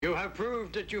have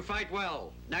proved that you fight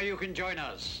well. Now you can join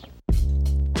us.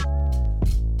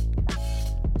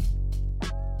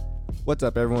 What's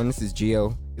up, everyone? This is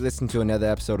Gio. You listen to another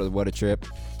episode of What a Trip.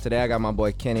 Today I got my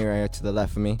boy Kenny right here to the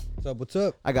left of me. What's up? What's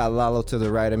up? I got Lalo to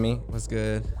the right of me. What's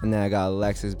good? And then I got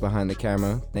Alexis behind the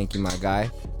camera. Thank you, my guy.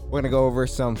 We're going to go over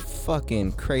some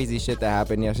fucking crazy shit that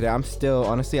happened yesterday. I'm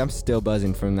still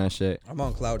buzzing from that shit. I'm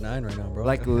on cloud 9 right now, bro.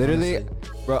 Like, literally,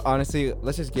 bro, honestly,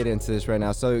 let's just get into this right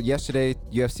now. So, yesterday,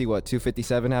 UFC,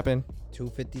 257 happened?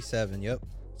 257, yep.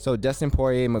 So, Dustin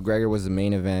Poirier McGregor was the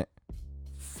main event.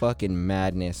 Fucking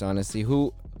madness, honestly.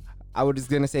 I was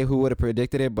going to say who would have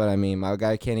predicted it, but I mean, my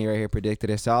guy Kenny right here predicted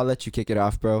it. So, I'll let you kick it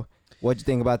off, bro. What'd you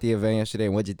think about the event yesterday,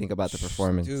 and what'd you think about the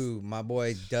performance? Dude, my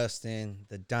boy Dustin,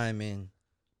 the Diamond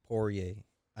Poirier.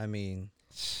 I mean,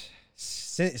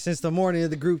 since the morning of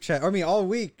the group chat, I mean, all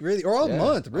week, really, or all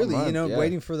month, really,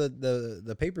 waiting for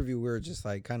the pay-per-view, we were just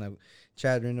like kind of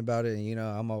chattering about it. And,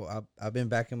 I've been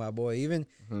backing my boy, even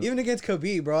against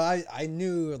Khabib, bro. I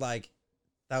knew, like,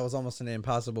 that was almost an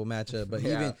impossible matchup. But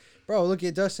even, bro, look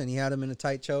at Dustin. He had him in a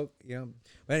tight choke,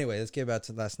 But anyway, let's get back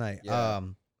to last night. Yeah.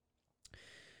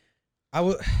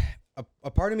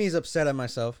 A part of me is upset at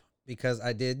myself because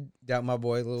I did doubt my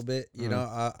boy a little bit.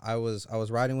 I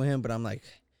was riding with him, but I'm like,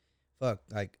 fuck,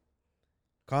 like,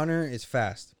 Conor is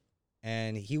fast,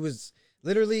 and he was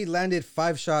literally landed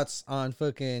 5 shots on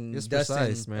fucking Dustin.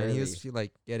 Precise, man. early. He was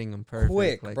like getting him perfect.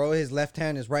 Quick, like, bro. His left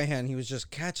hand, his right hand, he was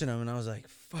just catching him, and I was like,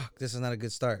 fuck, this is not a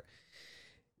good start.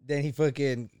 Then he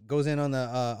fucking goes in on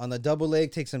the double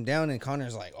leg, takes him down, and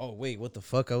Conor's like, "Oh wait, what the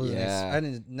fuck? I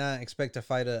did not expect to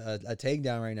fight a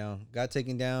takedown right now." Got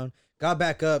taken down, got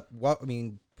back up.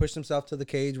 Pushed himself to the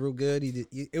cage real good.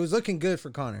 It was looking good for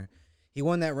Conor. He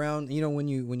won that round. When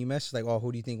you message like, "Oh,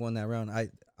 who do you think won that round?"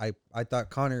 I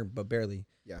thought Conor, but barely.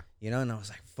 Yeah. And I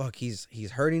was like, "Fuck, he's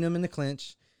hurting him in the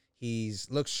clinch. He's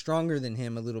looks stronger than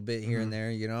him a little bit here and there."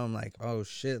 I'm like, "Oh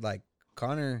shit, like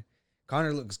Conor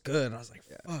looks good." And I was like,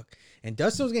 fuck. And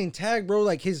Dustin was getting tagged, bro.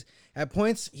 Like at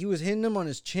points, he was hitting him on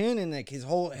his chin, and like his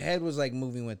whole head was like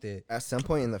moving with it. At some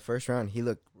point in the first round, he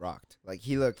looked rocked. Like,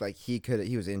 he looked like he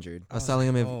was injured. I was telling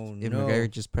him if no.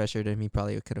 McGregor just pressured him, he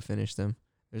probably could have finished him.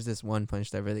 There's this one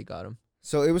punch that really got him.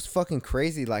 So it was fucking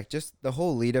crazy. Like, just the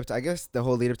whole lead up to, I guess the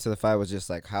whole lead up to the fight was just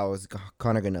like, how is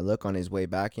Conor gonna look on his way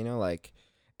back? Like.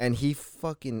 And he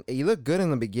looked good in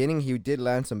the beginning. He did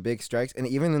land some big strikes. And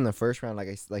even in the first round,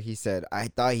 like he said, I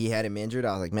thought he had him injured.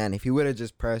 I was like, man, if he would have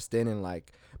just pressed in and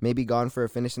like maybe gone for a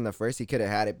finish in the first, he could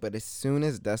have had it. But as soon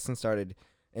as Dustin started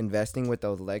investing with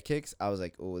those leg kicks, I was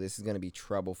like, oh, this is going to be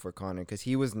trouble for Conor, because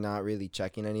he was not really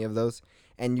checking any of those.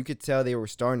 And you could tell they were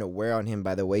starting to wear on him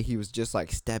by the way he was just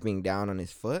like stepping down on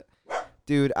his foot.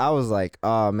 Dude, I was like,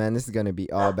 oh, man, this is going to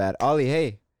be all bad. Ollie,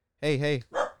 hey.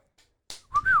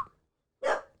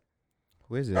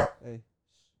 Who is it? Hey.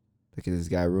 Look at this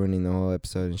guy ruining the whole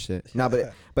episode and shit. No,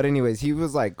 but anyways, he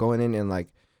was like going in and like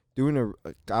doing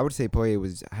I would say Poirier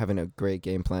was having a great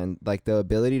game plan. Like the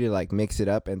ability to like mix it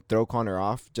up and throw Conor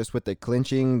off just with the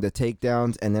clinching, the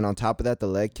takedowns, and then on top of that, the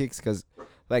leg kicks. Because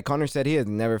like Conor said, he had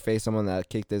never faced someone that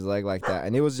kicked his leg like that.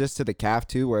 And it was just to the calf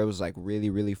too, where it was like really,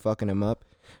 really fucking him up.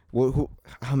 Oh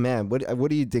man, what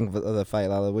do you think of the fight,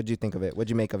 Lala? What did you think of it? What'd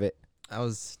you make of it? I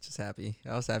was just happy.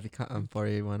 I was happy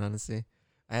Poirier won, honestly.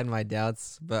 I had my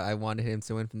doubts, but I wanted him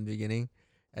to win from the beginning.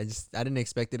 I didn't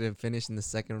expect it to finish in the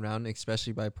second round,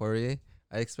 especially by Poirier.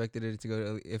 I expected it to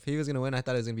go if he was going to win, I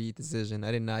thought it was going to be a decision.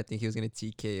 I did not think he was going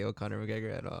to TKO Conor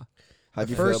McGregor at all. How'd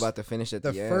you feel about the finish at the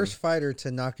end? The first fighter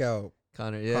to knock out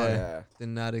Conor, did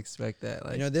not expect that.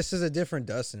 Like, this is a different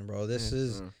Dustin, bro. This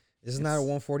is not a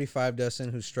 145 Dustin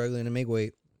who's struggling to make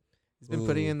weight. He's been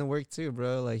putting in the work too,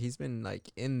 bro. Like, he's been like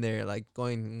in there, like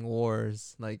going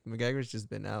wars. Like, McGregor's just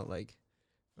been out like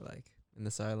in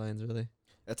the sidelines, really.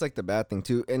 That's like the bad thing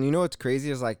too. And you know what's crazy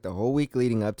is like the whole week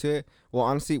leading up to it. Well,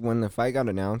 honestly, when the fight got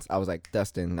announced, I was like,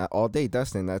 Dustin, all day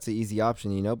Dustin. That's an easy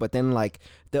option, But then like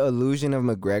the illusion of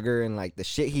McGregor and like the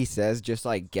shit he says just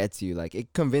like gets you. Like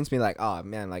it convinced me like, oh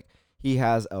man, like he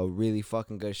has a really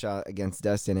fucking good shot against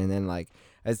Dustin. And then like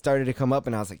it started to come up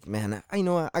and I was like, man, you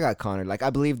know what? I got Conor. Like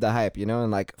I believed the hype, and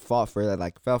like fought for it,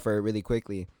 like fell for it really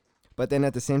quickly. But then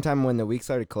at the same time, when the week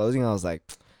started closing, I was like,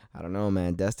 I don't know,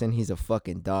 man. Dustin, he's a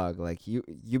fucking dog. Like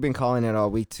you've been calling it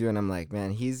all week too, and I'm like,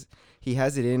 man, he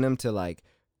has it in him to like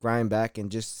grind back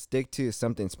and just stick to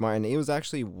something smart. And it was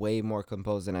actually way more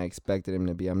composed than I expected him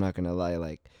to be. I'm not gonna lie.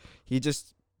 Like he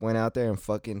just went out there and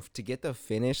fucking to get the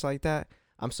finish like that.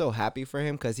 I'm so happy for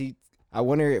him because I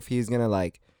wonder if he's gonna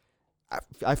like.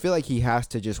 I feel like he has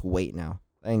to just wait now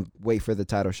and wait for the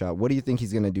title shot. What do you think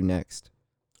he's gonna do next?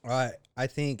 I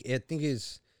think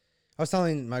is I was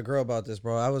telling my girl about this,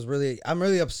 bro. I'm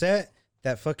really upset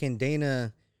that fucking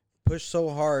Dana pushed so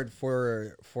hard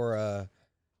for a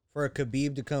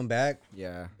Khabib to come back.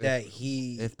 Yeah. That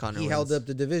he Conor held wins. up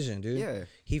the division, dude. Yeah.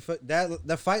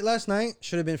 The fight last night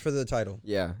should have been for the title.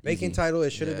 Yeah. Vacant easy. title.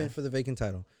 It should have Yeah. been for the vacant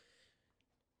title.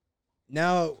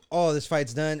 Now, this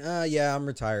fight's done. Yeah, I'm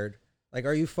retired. Like,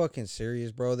 are you fucking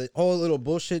serious, bro? The whole little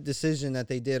bullshit decision that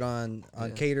they did on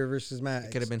Cater versus Matt.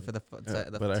 It could have been for the.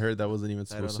 But I heard that wasn't even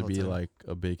title supposed the to be whole time. like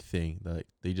a big thing. Like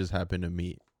they just happened to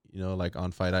meet. You know, like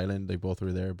on Fight Island, they both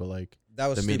were there, but like That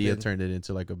was the media stupid. turned it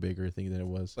into like a bigger thing than it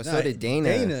was. But Nah, so did Dana.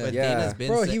 Dana. But yeah. Dana's been,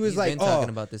 Bro, he was he's like, been talking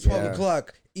oh, about this. 12 Yeah.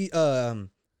 o'clock,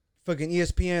 fucking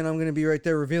ESPN, I'm going to be right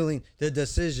there revealing the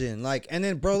decision. Like, and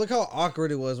then, bro, look how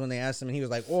awkward it was when they asked him, and he was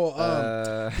like, well,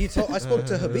 I spoke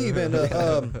to Habib,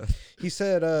 and he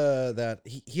said that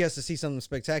he has to see something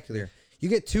spectacular. You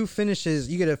get two finishes.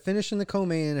 You get a finish in the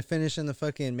co-main and a finish in the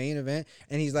fucking main event.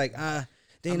 And he's like,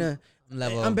 Dana,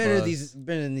 I'm better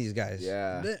than these guys.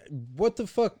 Yeah. What the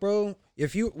fuck, bro?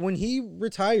 When he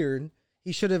retired,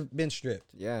 he should have been stripped.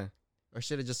 Yeah. Or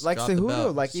should have just Like dropped the Cejudo,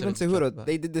 belt. like Should've even just dropped the Cejudo, belt.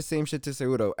 they did the same shit to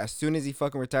Cejudo. As soon as he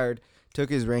fucking retired, took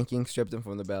his ranking, stripped him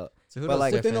from the belt. Cejudo's but,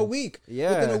 like, Within a different. week.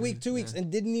 Yeah. Within a week, 2 weeks,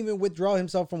 and didn't even withdraw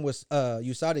himself from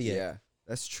USADA yet. Yeah,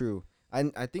 that's true. I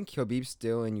think Khabib's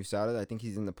still in USADA. I think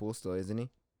he's in the pool still, isn't he?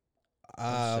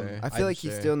 sure. I feel like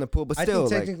he's sure. still in the pool, but I still,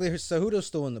 think technically Cejudo's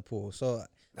still in the pool. So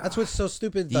that's what's so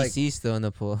stupid. Like, DC's still in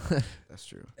the pool. that's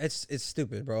true. it's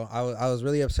stupid, bro. I was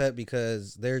really upset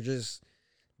because they're just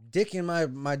dicking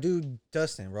my dude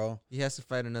Dustin, bro. He has to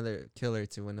fight another killer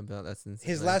to win the belt. That's insane.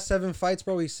 His last 7 fights,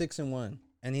 bro, he's 6-1,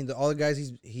 and all the guys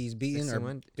he's beaten are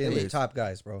 6-1? been the Hey. top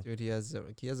guys, bro. Dude, he has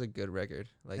a good record.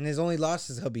 Like And his only loss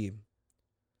is Habib,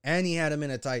 and he had him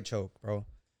in a tight choke, bro.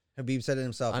 Habib said it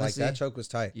himself. Honestly, like that choke was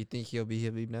tight. you think he'll be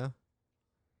Habib now?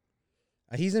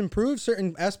 He's improved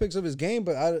certain aspects of his game,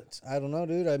 but I don't know,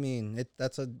 dude. I mean,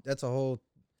 that's a whole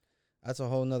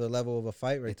nother level of a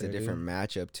fight right It's there. a different dude.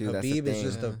 matchup too. That's the Habib is thing.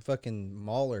 just a Yeah. fucking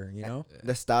mauler, you know.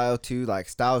 The style too, like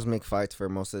styles make fights for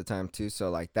most of the time too. So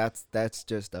like that's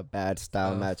just a bad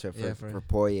style matchup yeah, for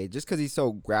Poirier, just because he's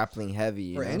so grappling heavy.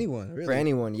 you For know? anyone, really. For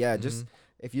anyone, yeah. Just Mhm.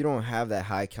 if you don't have that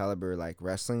high caliber like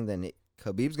wrestling, then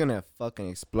Khabib's gonna fucking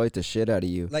exploit the shit out of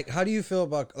you. Like, how do you feel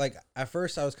about, like, at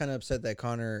first I was kind of upset that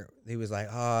Conor, he was like,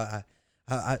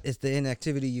 it's the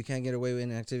inactivity. You can't get away with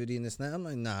inactivity and this and that. I'm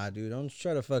like, nah, dude, don't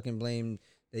try to fucking blame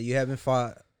that you haven't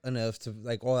fought enough to,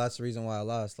 like, oh, that's the reason why I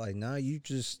lost. Like, nah, you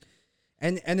just,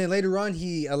 and then later on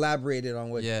he elaborated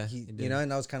on what Yeah, he he did. you know,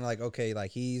 and I was kind of like, okay,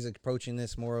 like, he's approaching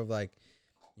this more of like,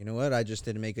 you know what, I just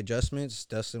didn't make adjustments.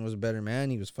 Dustin was a better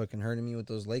man. He was fucking hurting me with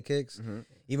those leg kicks. Mhm.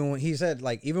 Even when he said,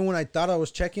 like, even when I thought I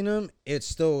was checking him, it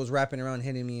still was wrapping around,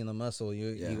 hitting me in the muscle.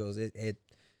 Yeah. He goes, it,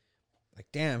 like,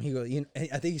 damn. He goes,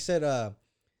 I think he said,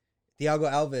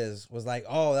 Thiago Alves was like,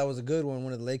 oh, that was a good one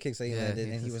of the leg kicks that he Yeah, landed.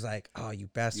 he And he just- was like, oh, you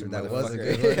bastard, You that was a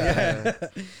motherfucker. good one.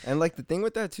 Yeah. And like the thing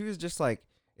with that too is just like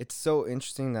it's so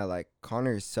interesting that like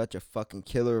Conor is such a fucking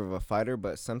killer of a fighter,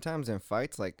 but sometimes in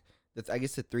fights like I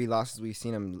guess the 3 losses we've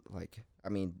seen him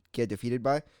get defeated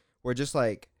by were just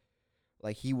like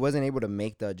he wasn't able to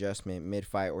make the adjustment mid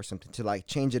fight or something to like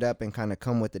change it up and kind of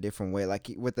come with a different way.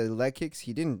 Like with the leg kicks,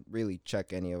 he didn't really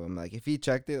check any of them. Like if he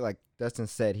checked it, like Dustin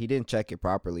said, he didn't check it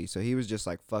properly, so he was just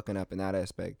like fucking up in that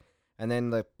aspect. And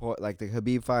then the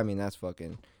Habib fight, I mean that's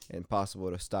fucking impossible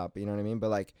to stop. You know what I mean? But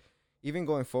like even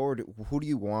going forward, who do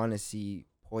you want to see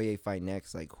Poirier fight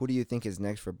next? Like who do you think is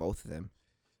next for both of them?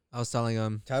 I was telling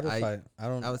him Title fight. I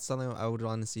was telling him I would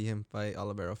want to see him fight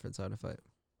Oliveira for a title fight.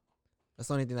 That's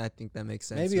the only thing that I think that makes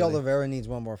sense. Maybe really. Oliveira needs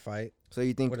one more fight So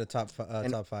you think with a top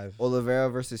 5. Oliveira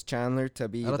versus Chandler to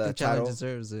be I don't the think Chandler title?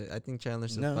 deserves it. I think Chandler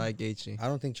should No. fight Gaethje. I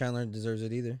don't think Chandler deserves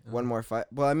it either. One more fight.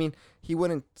 Well, I mean, he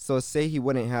wouldn't. So say he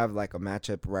wouldn't have like a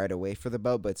matchup right away for the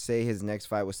belt, but say his next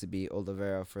fight was to be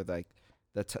Oliveira for like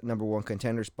the number 1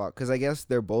 contender spot. Because I guess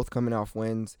they're both coming off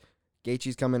wins.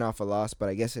 Gaethje's coming off a loss, but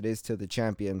I guess it is to the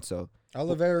champion. So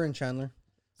Oliveira and Chandler.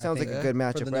 I sounds like think, a good for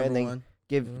matchup, the right? And number then one.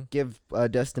 give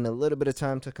Dustin a little bit of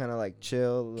time to kind of like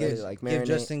chill, let it, like marinate. Give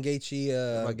Justin Gaethje,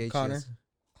 What about Gaethje? Connor.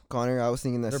 Connor, I was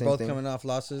thinking the They're same both thing. coming off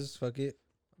losses. Fuck it.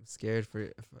 I'm scared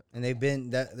for And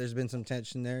there's been some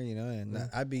tension there, you know, and Yeah.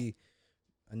 I'd be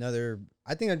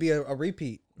I think I'd be a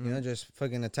repeat, you know, just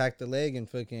fucking attack the leg and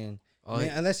fucking, Oh, I mean,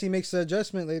 unless he makes the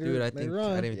adjustment later. dude, I later think on.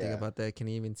 I didn't even Yeah. think about that. Can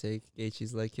he even take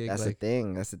Gaethje's leg kick? That's like, the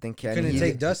thing. That's the thing. Can couldn't he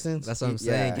take Dustin's. that's what I'm Yeah.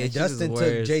 saying. And Gaethje's Dustin is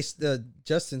took worse.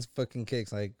 Justin's fucking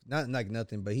kicks, like not like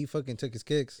nothing, but he fucking took his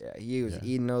kicks. Yeah, he was Yeah.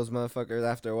 eating those motherfuckers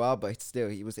after a while, but still,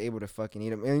 he was able to fucking eat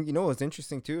them. And you know what's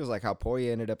interesting too is like how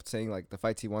Poirier ended up saying like the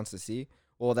fights he wants to see.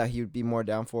 Well, that he would be more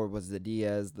down for was the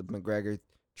Diaz, the McGregor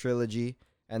trilogy,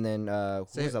 And then who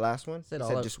was the last one? He said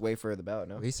said just wait for the belt.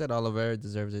 No, He said Oliveira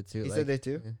deserves it too. he like, said that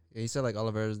too. Yeah, he said like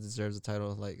Oliveira deserves a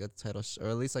title, like a title, or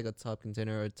at least like a top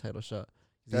contender or a title shot.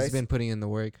 So He's been putting in the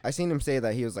work. I seen him say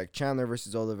that he was like Chandler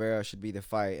versus Oliveira should be the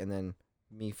fight, and then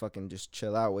me fucking just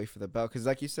chill out, wait for the belt. Because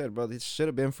like you said, bro, this should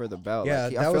have been for the belt. Yeah,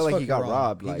 like, that I was feel like he got wrong.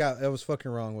 robbed. That was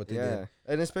fucking wrong what they did.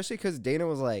 And especially because Dana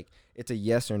was like, it's a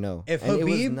yes or no. If and it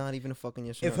was Khabib- not even a fucking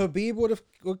yes or If no. Khabib would have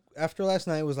after last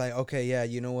night was like, okay, yeah,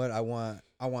 you know what, I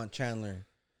want Chandler,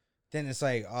 then it's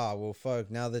like, oh well, fuck.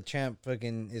 Now the champ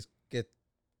fucking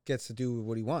gets to do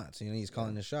what he wants. You know, he's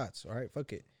calling the shots. All right,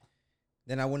 fuck it.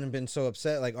 Then I wouldn't have been so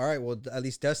upset. Like, all right, well, at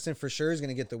least Dustin for sure is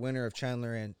gonna get the winner of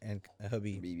Chandler and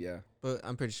Khabib. Khabib, yeah. But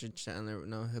I'm pretty sure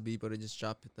Habib would have just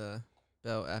dropped the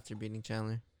belt after beating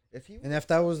Chandler. And if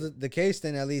that was the case,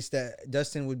 then at least that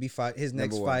Dustin would be his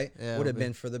next Number one. fight Yeah, would have would be.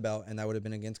 been for the belt, and that would have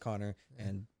been against Conor. Yeah.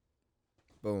 And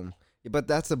Boom. But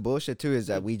that's the bullshit too, is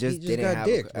that we just just didn't got have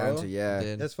dicked, an bro. answer. Yeah.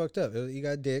 Did. that's fucked up. You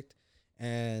got dicked,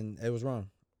 and it was wrong.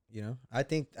 You know, I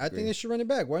think Agree. they should run it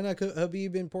back. Why not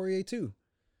Khabib and Poirier too?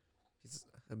 He's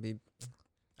Habib.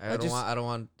 I I don't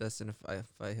want Dustin to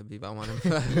fight Habib. I want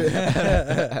him.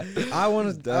 I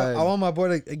want to. I want my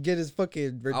boy to get his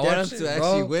fucking I redemption. want him to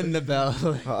actually bro. win the belt.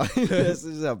 This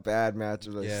is a bad match.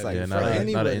 It's Yeah, like Yeah, for not an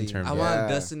anybody. interim. I belt. want Yeah.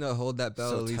 Dustin to hold that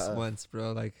belt So at least tough. once,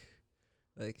 bro. Like.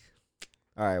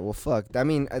 All right, well, fuck. I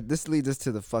mean, this leads us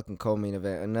to the fucking co-main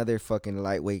event. Another fucking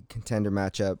lightweight contender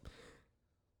matchup.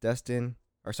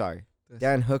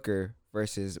 Dan Hooker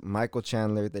versus Michael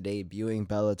Chandler, the debuting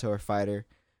Bellator fighter,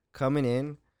 coming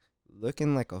in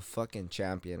looking like a fucking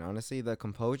champion. Honestly, the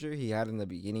composure he had in the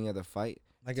beginning of the fight,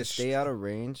 Like to a stay out of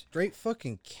range, straight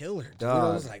fucking killer, dude.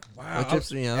 Dog. I was like, wow. What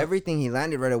trips me out? everything he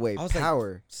landed right away, I was like,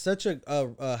 power. Such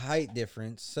a height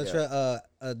difference, such a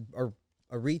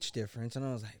reach difference, and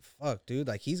I was like, fuck, dude.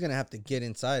 Like he's gonna have to get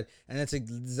inside, and that's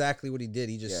exactly what he did.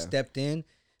 He just Yeah. stepped in,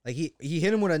 like he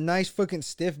hit him with a nice fucking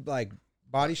stiff like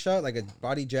body shot, like a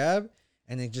body jab,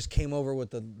 and it just came over with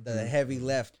the heavy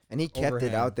left And he kept it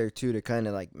overhand. out there too to kind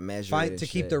of like measure it fight and to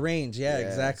keep shit. the range. Yeah, Yeah.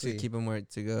 exactly. To keep him where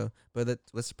to go. But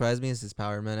what surprised me is his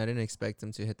power, man. I didn't expect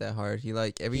him to hit that hard. He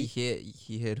like every hit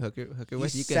he hit Hooker he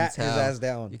with, you can sat his tell. ass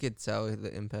down. You could tell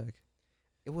the impact.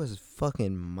 It was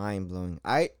fucking mind blowing.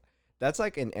 That's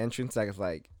like an entrance that's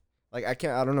like I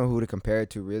don't know who to compare it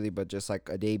to really, but just like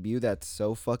a debut that's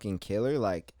so fucking killer.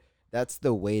 Like that's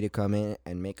the way to come in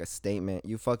and make a statement.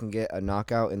 You fucking get a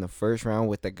knockout in the first round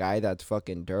with a guy that's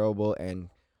fucking durable and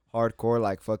hardcore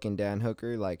like fucking Dan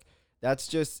Hooker. Like that's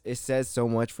just, it says so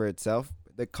much for itself.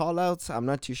 The call outs, I'm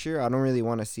not too sure. I don't really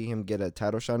want to see him get a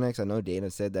title shot next. I know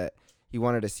Dana said that he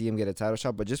wanted to see him get a title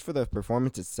shot, but just for the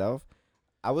performance itself,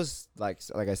 I was like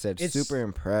I said, It's- super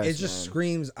impressed. It just man.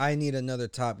 screams, I need another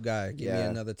top guy. Give me Yeah.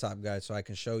 another top guy so I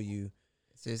can show you.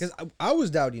 It's just, Because I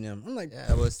was doubting him. I'm like, yeah,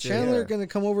 I was too. Chandler Yeah. gonna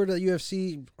come over to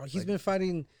UFC. He's Like- been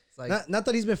fighting. It's like, Not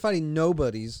that he's been fighting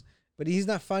nobodies, but he's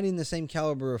not fighting the same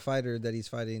caliber of fighter that he's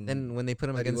fighting. then when they put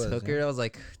him that he against was, Hooker, yeah. I was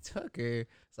like, Hooker.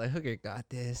 It's like Hooker got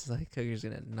this. Like Hooker's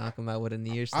gonna knock him out with a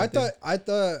knee or something. I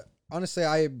thought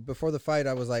honestly, before the fight,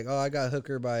 I was like, oh, I got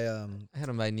Hooker by I had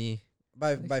him by knee.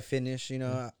 by finish. You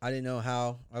know, I didn't know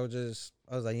how. I was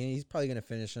like, yeah, he's probably gonna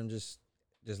finish him. Just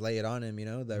lay it on him. You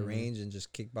know, that Mhm. range and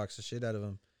just kickbox the shit out of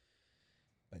him.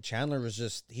 But Chandler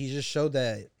he just showed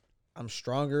that I'm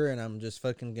stronger and I'm just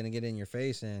fucking gonna get in your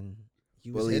face, and he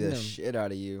was bully hitting the him. shit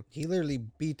out of you. He literally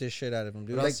beat the shit out of him,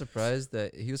 dude. But I Like was surprised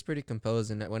that he was pretty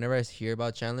composed. And whenever I hear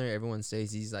about Chandler, everyone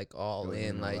says he's like all Goes in,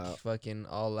 in all like out. fucking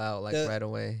all out, like The- right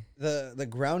away. the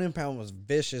ground and pound was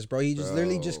vicious, bro. He just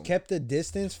literally just Bro. kept the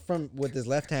distance from with his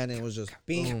left hand and was just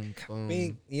bing, Boom, boom.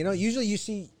 bing. You know, usually you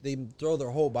see they throw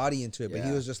their whole body into it, but he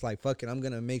Yeah. was just like, "Fuck it, I'm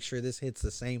gonna make sure this hits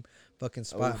the same fucking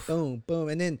spot." Oof. Boom, boom,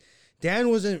 and then Dan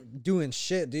wasn't doing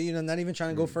shit, dude. You know, not even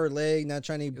trying to go for a leg, not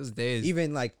trying It to was dazed.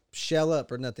 even like shell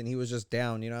up or nothing. He was just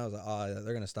down. You know, I was like, "Oh,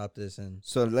 they're gonna stop this." And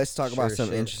So let's talk about Sure some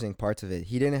shit. interesting parts of it.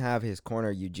 He didn't have his corner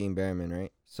Eugene Behrman,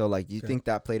 right? So like, you Okay. think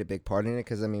that played a big part in it?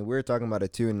 Because I mean, we were talking about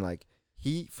it too, and like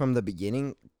he from the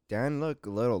beginning, Dan looked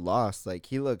a little lost. Like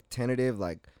he looked tentative,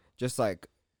 like just like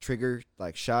trigger,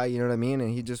 like shy. You know what I mean?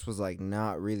 And he just was like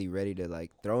not really ready to like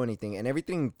throw anything. And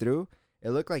everything through, it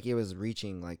looked like it was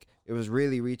reaching, like it was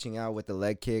really reaching out with the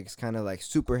leg kicks, kind of like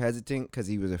super hesitant because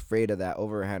he was afraid of that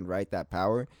overhand right, that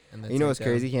power. And the You know what's takedown.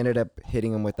 crazy? He ended up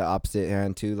hitting him with the opposite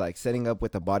hand too, like setting up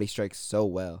with the body strike so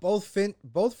well.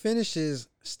 both finishes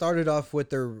started off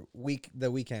with the weak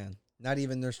hand, not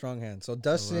even their strong hand. So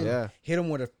Dustin Yeah, hit him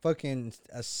with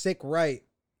a sick right,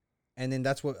 and then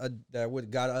that's what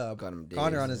got got him.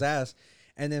 Conor on dazed. his ass,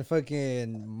 and then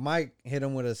fucking Mike hit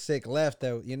him with a sick left.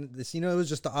 That it was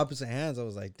just the opposite hands. I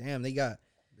was like, damn, they got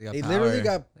They literally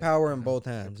got Like, power in yeah, both good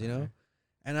hands, you know.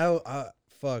 power. And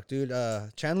fuck, dude.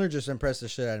 Chandler just impressed the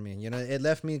shit out of me. You know, it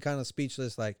left me kind of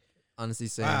speechless. Like, Honestly,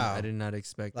 same. Wow. I did not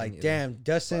expect. like, any of damn,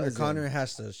 Dustin or Buzzing. Connor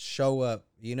has to show up.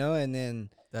 You know, and then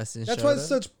that. Dustin that's showed why up. it's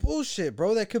such bullshit,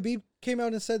 bro. That Khabib came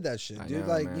out and said that shit, I dude. know,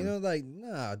 Like, man. you know, like,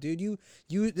 nah, dude.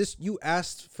 You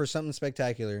asked for something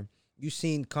spectacular. You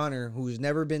seen Connor, who's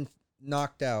never been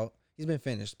knocked out. He's been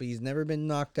finished, but he's never been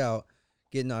knocked out.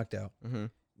 Get knocked out. Mm-hmm.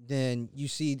 Then you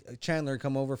see Chandler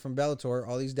come over from Bellator,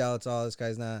 all these doubts, this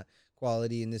guy's not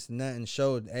quality and this and that, and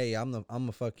showed, hey, I'm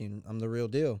the real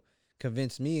deal.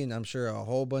 Convinced me, and I'm sure a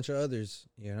whole bunch of others.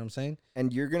 You know what I'm saying?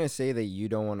 And you're gonna say that you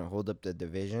don't want to hold up the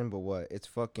division, but what? It's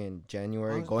fucking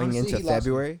January, going Honestly, into he lost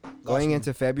February, Lost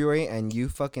me. and you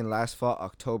fucking last fought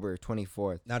October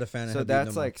 24th. Not a fan of So Khabib that's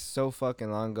no more. like so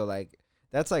fucking long ago. Like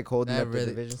that's like holding That up really,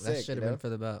 the division that sick. should You have know? been for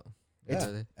the belt. Yeah.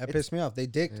 Really. That it's- pissed me off. They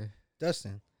dicked Yeah.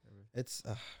 Dustin. It's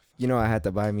You know, I had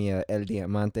to buy me a El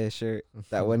Diamante shirt.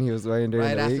 That one he was wearing during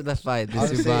Right the after week. the fight, this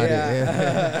honestly, you bought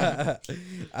yeah.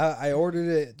 it. I ordered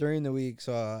it during the week,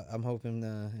 so I'm hoping.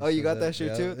 Oh, you got that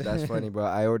shirt shirt too? That's funny, bro.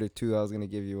 I ordered 2. I was gonna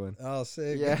give you one. Oh,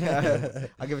 sick. Yeah,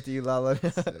 I'll give it to you, Lala.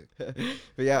 But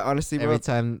yeah, honestly, bro, Every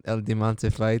time El Diamante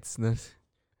fights,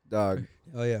 dog.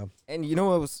 Oh yeah. And you know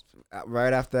what was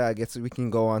right after that? I guess we can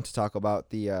go on to talk about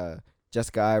the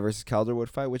Jessica Eye versus Calderwood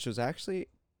fight, which was actually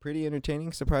pretty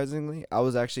entertaining. Surprisingly, I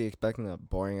was actually expecting a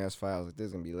boring ass fight. I was like, "This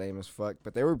is gonna be lame as fuck,"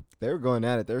 but they were going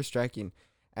at it. They were striking,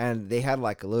 and they had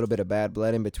like a little bit of bad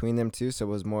blood in between them too, so it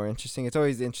was more interesting. It's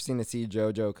always interesting to see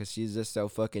JoJo because she's just so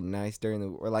fucking nice or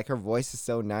like her voice is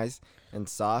so nice and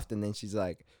soft, and then she's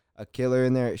like a killer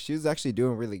in there. She was actually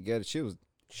doing really good. She was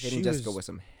hitting She Jessica was- with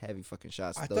some heavy fucking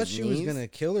shots. I Those thought she was knees, gonna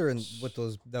kill her with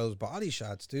those body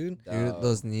shots, dude. dude,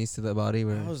 those knees to the body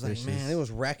were I was like, vicious. man, it was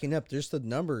racking up. There's the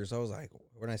numbers. I was like,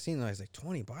 when I seen them, I was like,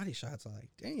 20 body shots. I'm like,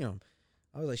 damn.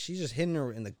 I was like, she's just hitting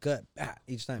her in the gut, bat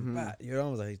each time, Mhm. bat. You know,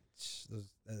 I was like,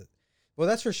 well,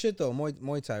 that's her shit though,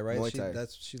 Muay Thai, right? Muay Thai.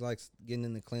 She likes getting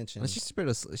in the clinch, and Well,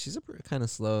 she's a kind of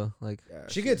slow. Like, Yeah,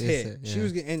 she gets is hit. it, She yeah.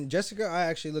 was, and Jessica, I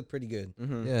actually looked pretty good.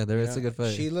 Mm-hmm. yeah, there You it's a know, good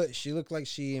fight. She looked like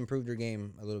she improved her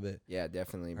game a little bit. Yeah,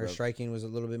 definitely, Her bro. striking was a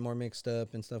little bit more mixed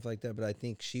up and stuff like that, but I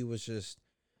think she was just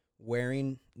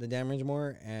wearing the damage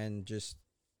more, and just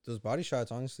those body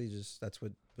shots, honestly, just that's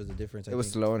what was the difference. It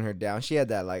was slowing her down. She had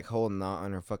that like whole knot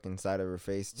on her fucking side of her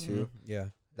face too. Yeah,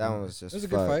 That one was just it was a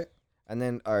fuck. good fight. And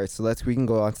then all right, so we can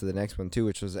go on to the next one too,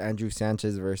 which was Andrew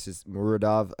Sanchez versus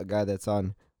Muradov, a guy that's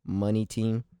on Money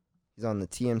Team. He's on the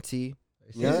TMT.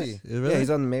 Yeah, Is he? yeah, he's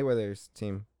on the Mayweather's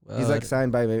team. He's like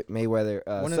signed by Mayweather.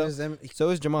 One So, of his so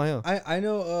is Jamal Hill. I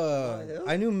know Hill?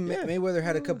 I knew Yeah. Mayweather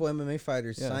had a couple MMA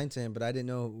fighters Yeah. signed to him, but I didn't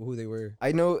know who they were.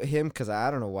 I know him because I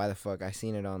don't know why the fuck I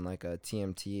seen it on like a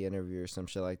TMT interview or some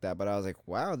shit like that. But I was like,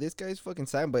 wow, this guy's fucking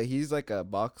signed. But he's like a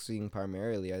boxing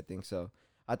primarily, I think so.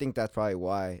 I think that's probably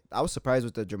why. I was surprised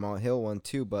with the Jamal Hill one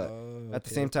too, but at the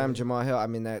same time, Jamal Hill, I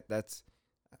mean that's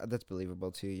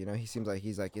believable too. You know, he seems like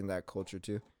he's like in that culture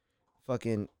too.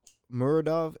 Fucking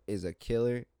Muradov is a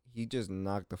killer. He just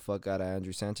knocked the fuck out of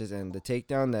Andrew Sanchez, and the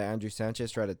takedown that Andrew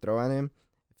Sanchez tried to throw on him.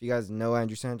 If you guys know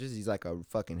Andrew Sanchez, he's like a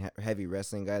fucking heavy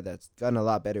wrestling guy that's gotten a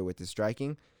lot better with his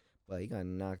striking, but he got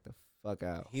knocked the fuck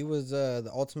out. he was the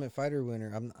Ultimate Fighter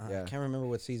winner. Yeah. I can't remember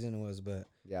what season it was, but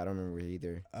Yeah, I don't remember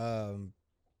either.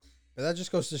 but that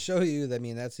just goes to show you that, I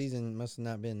mean, that season must have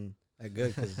not been that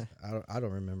good, because I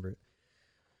don't remember it.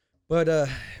 But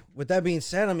with that being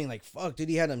said, I mean, like, fuck, dude,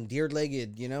 he had him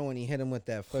deer-legged, you know, when he hit him with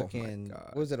that Oh my fucking, God.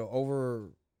 what was it,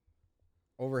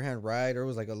 overhand right, or it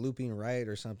was like a looping right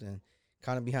or something,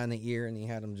 kind of behind the ear, and he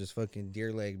had him just fucking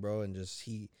deer leg, bro, and just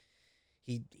he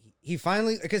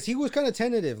finally, because he was kind of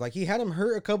tentative, like he had him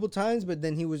hurt a couple times, but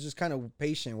then he was just kind of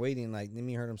patient, waiting, like, let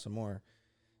me hurt him some more.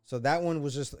 So that one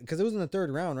was just because it was in the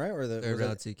third round, right? Or the third was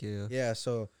round it- TKO. yeah.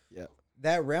 So Yeah.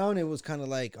 that round, it was kind of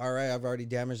like, all right, I've already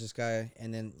damaged this guy,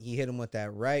 and then he hit him with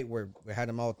that right where we had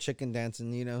him all chicken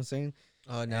dancing, you know what I'm saying?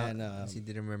 Oh, no, And, he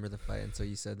didn't remember the fight until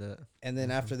you said that. And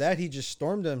then after that, he just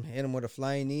stormed him, hit him with a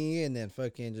flying knee, and then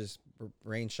fucking just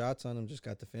rained shots on him. Just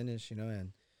got the finish, you know.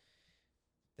 And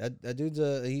that dude's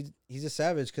he's a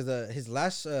savage, because his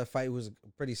last fight was a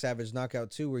pretty savage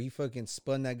knockout too, where he fucking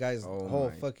spun that guy's Oh whole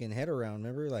my. fucking head around.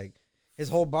 Remember, like his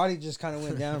whole body just kind of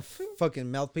went down.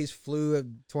 Fucking mouthpiece flew at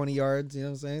 20 yards. You know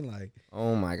what I'm saying? Like,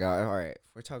 Oh my god! All right,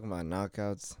 if we're talking about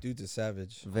knockouts. dude's a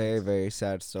savage. Very very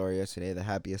sad story yesterday. The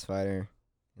happiest fighter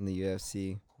in the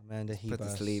UFC Amanda put to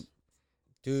Ribas. sleep.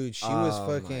 Dude, she was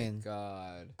Oh fucking. My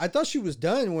god. I thought she was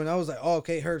done when I was like, "Oh,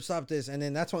 okay, Herb, stop this." And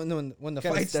then that's when the Kinda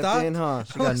fight stepped stopped. in, huh?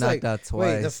 She got was knocked like, out twice.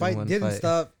 Wait, the in fight one didn't fight.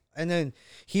 stop, and then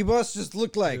Ribas just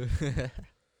looked like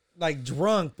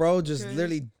drunk, bro. Just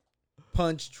literally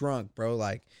punch drunk, bro.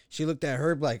 Like she looked at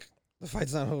Herb like the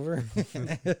fight's not over,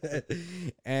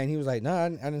 and he was like, "No, I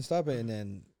didn't stop it."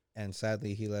 And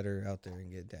sadly, he let her out there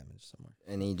and get damaged somewhere.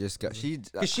 And he just got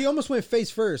Cause she almost went face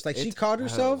first. Like she It's- caught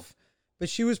herself, but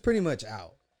she was pretty much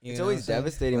out. It's know always what I'm saying?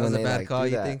 devastating That was when a they bad like call, do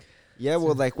you that. think? Yeah,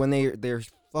 well, like when they're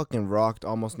fucking rocked,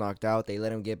 almost knocked out, they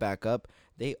let him get back up.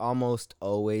 They almost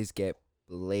always get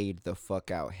laid the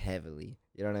fuck out heavily.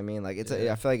 You know what I mean? Like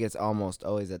I feel like it's almost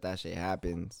always that shit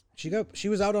happens. She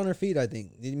was out on her feet. I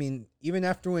think. I mean, even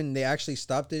after when they actually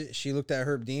stopped it, she looked at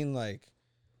Herb Dean like,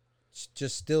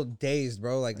 just still dazed,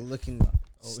 bro. Like looking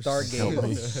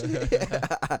stargazing,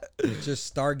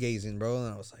 just stargazing, bro.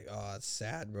 And I was like, oh, it's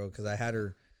sad, bro, because I had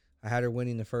her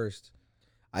winning the first.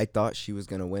 I thought she was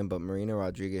gonna win, but Marina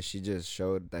Rodriguez, she just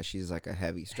showed that she's like a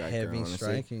heavy striker. Heavy honestly.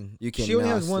 striking. You She only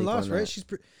cannot has one sleep loss, on right?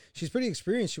 that. She's pretty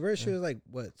experienced. She was like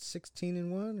what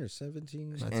 16-1 or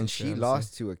 17. Not And too she sure,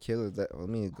 lost to a killer. Let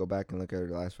me go back and look at her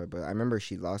last fight, but I remember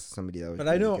she lost to somebody that was. But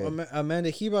I know pretty good.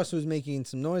 Amanda Ribas was making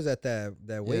some noise at that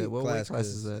weight what class. weight class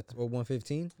is that? What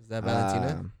 115? Is that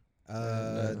Valentina?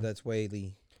 Um, That's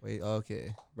Whaley. Wait,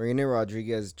 okay. Marina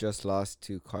Rodriguez just lost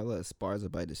to Carla Esparza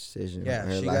by decision. Yeah,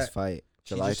 her she last got- fight,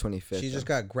 she July just- 25th. She just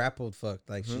got grappled, fucked.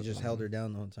 Like she Mhm. just held her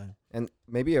down the whole time. and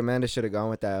maybe Amanda should have gone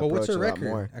with that But approach what's her a lot record?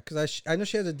 more. Because I know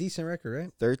she has a decent record,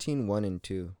 right?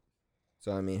 13-1-2.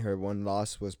 So I mean, her one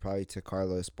loss was probably to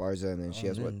Carla Esparza, and then she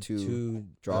has and what then two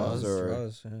draws or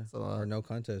draws, yeah. That's a lot. or no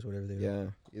contest, whatever they were. yeah,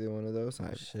 either one of those. Oh,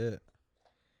 shit.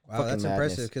 Wow, Fucking that's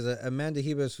madness. impressive because Amanda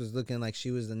Ribas was looking like she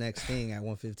was the next thing at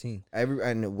 115.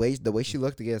 And the way she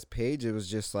looked against Paige, it was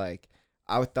just like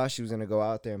I thought she was gonna go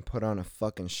out there and put on a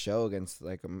fucking show against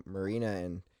like a Marina,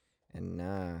 and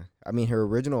nah. I mean, her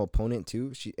original opponent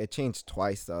too. It changed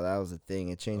twice though. That was the thing.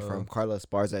 It changed from Carla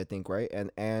Esparza, I think, right,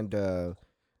 and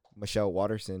Michelle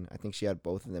Watterson. I think she had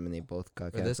both of them, and they both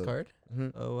got For this canceled. card?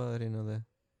 Mhm. Oh, well, I didn't know that.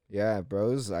 Yeah, bro.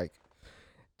 It was like,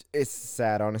 it's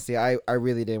sad, honestly. I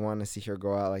really didn't want to see her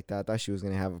go out like that. I thought she was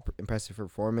gonna have an impressive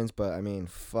performance, but I mean,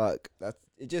 fuck.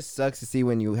 It just sucks to see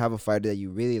when you have a fighter that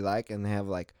you really like and they have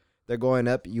like they're going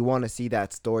up. You want to see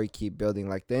that story keep building.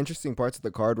 Like the interesting parts of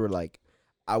the card were like,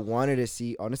 I wanted to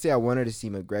see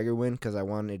McGregor win because I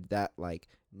wanted that like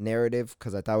narrative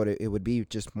because I thought it would be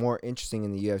just more interesting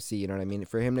in the UFC. You know what I mean?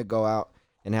 For him to go out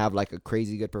and have like a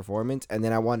crazy good performance, and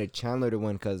then I wanted Chandler to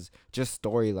win because just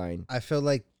storyline. I felt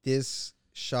like this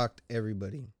shocked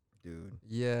everybody. Dude.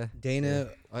 Yeah. Dana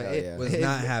yeah. was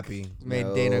not happy.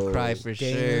 Made Dana cry No. for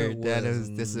Dana sure. Dana was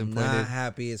not disappointed.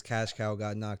 happy as Cash Cow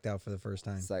got knocked out for the first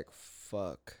time. It's like,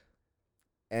 fuck.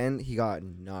 And he got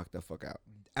knocked the fuck out.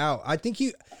 Out. I think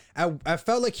I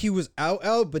felt like he was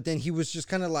out, but then he was just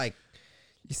kind of like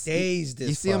dazed.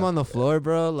 You see him on the floor,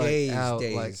 bro? Like, dazed, out.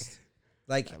 dazed.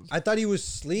 Like I thought he was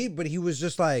asleep, but he was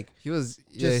just like, He was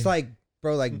just like,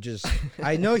 bro, like just.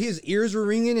 I know his ears were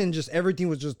ringing and just everything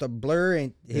was just a blur,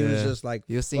 and he was Yeah. just like,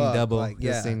 he was seeing fuck, double. like, He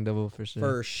was yeah. seeing double for sure.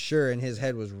 for sure, and his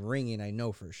head was ringing. I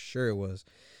know for sure it was,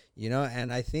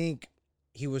 and I think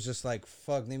he was just like,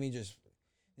 fuck, let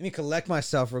me collect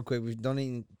myself real quick. We don't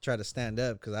even try to stand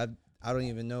up because I don't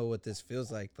even know what this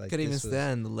feels like. Like Couldn't even this was-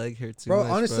 stand. The leg hurt too bro.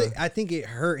 much. Honestly, bro. I think it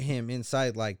hurt him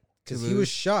inside, like because To he was lose.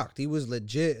 shocked. He was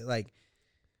legit, like.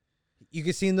 You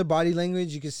could see in the body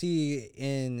language. You could see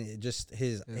in just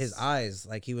his eyes,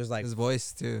 like he was like his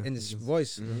voice too. in his He was-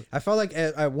 voice. Mhm. I felt like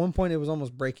at one point it was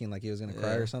almost breaking, like he was gonna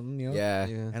cry Yeah. or something. Yeah.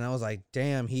 Yeah. And I was like,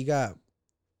 damn, he got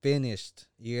finished.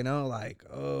 Like,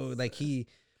 oh, like he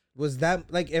was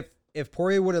that. Like if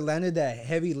Poirier would have landed that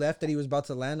heavy left that he was about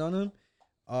to land on him,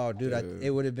 oh, dude, Dude. it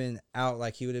would have been out.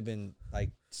 Like he would have been like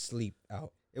sleep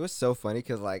out. It was so funny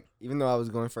because, like, even though I was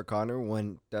going for Connor,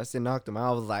 when Dustin knocked him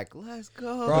out, I was like, let's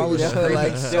go. Bro, I was You know, screaming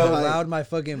like, so like, loud, my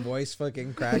fucking voice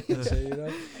fucking cracked and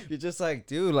shit. You're just like,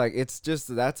 dude, like, it's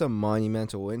just, that's a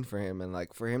monumental win for him. And,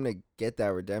 like, for him to get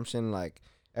that redemption, like,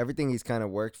 everything he's kind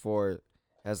of worked for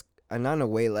has, not in a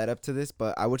way led up to this,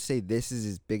 but I would say this is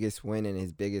his biggest win and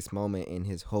his biggest moment in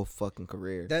his whole fucking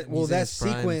career. That He's in that his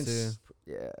prime, sequence,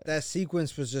 too. Yeah. that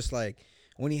sequence was just like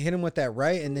when he hit him with that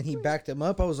right, and then he backed him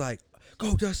up. I was like,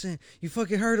 "Go, Dustin! You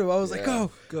fucking hurt him!" I was like, Yeah.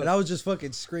 "Go!" And I was just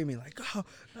fucking screaming like, "Go!"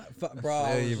 Bro,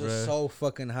 I feel was you, just so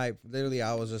fucking hyped. Literally,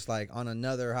 I was just like on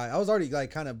another high. I was already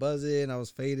like kind of buzzing. I was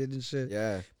faded and shit.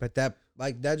 Yeah. But that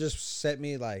just set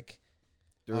me like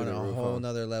Through on the a roof, whole huh?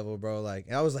 nother level, bro.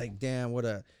 Like I was like, "Damn, what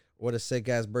a sick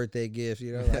ass birthday gift,"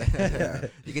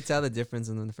 Like, You could tell the difference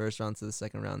in the first round to the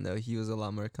second round, though. He was a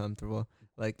lot more comfortable.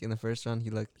 Like in the first round, he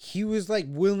looked, he was like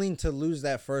willing to lose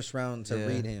that first round to Yeah.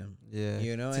 read him. yeah,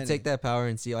 You know, to and- take that power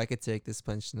and see, oh, I could take this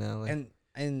punch now. Like,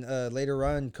 And later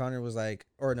on, Connor was like,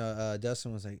 or no,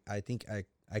 Dustin was like, I think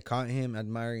I caught him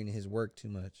admiring his work too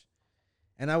much.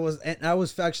 And I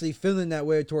was actually feeling that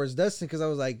way towards Dustin because I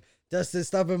was like, Dustin,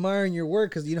 stop admiring your work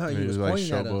because you know how he was like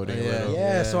pointing at him. showboating.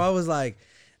 Yeah. So I was like,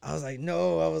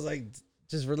 no, I was like,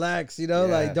 just relax, you know,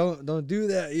 like don't do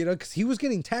that, you know, because he was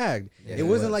getting tagged. Yeah, it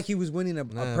wasn't like he was winning a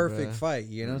Nah, perfect bruh. fight,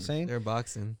 you know what I'm saying? They're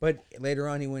boxing. But later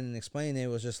on, he went and explained it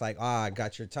was just like, I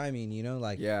got your timing, you know,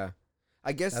 like Yeah.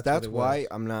 I guess That's that's what it why was.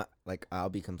 I'm not like, I'll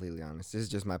be completely honest. This is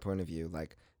just my point of view.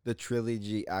 Like, the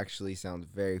trilogy actually sounds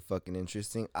very fucking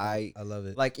interesting. I love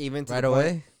it. like even to Right the point,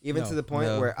 away? even No. to the point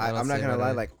No, where I don't I'm not say gonna right lie,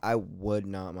 away. like I would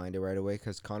not mind it right away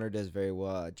because Connor does very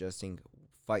well adjusting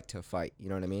fight to fight. You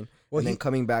know what I mean? Well, and then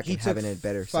coming back he and took having a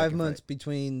better 5 second months fight.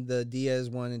 between the Diaz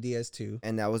 1 and Diaz 2.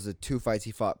 And that was the 2 fights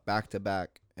he fought back to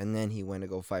back, and then he went to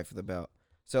go fight for the belt.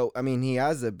 So I mean, he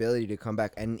has the ability to come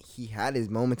back, and he had his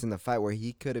moments in the fight where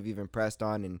he could have even pressed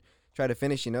on and tried to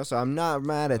finish. You know, so I'm not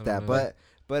mad at that, but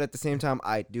at the same time,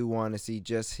 I do want to see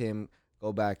just him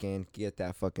go back and get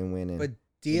that fucking win. And But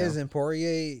Diaz know. and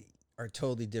Poirier are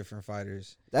totally different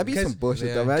fighters. that'd be some because bullshit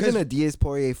yeah, though. Imagine 'cause a Diaz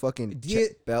Poirier fucking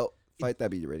Diaz- belt fight.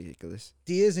 That'd be ridiculous.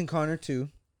 Diaz and Connor too.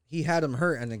 He had him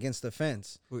hurt and against the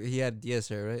fence. He had Diaz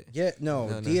here, right? Yeah,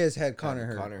 no. Diaz had Connor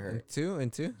hurt. Connor hurt.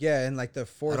 And two? Yeah, in like the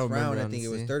fourth don't round, remember, I think it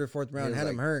was honestly. third or fourth round, was had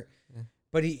him like- hurt. Yeah.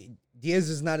 But Diaz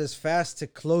is not as fast to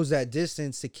close that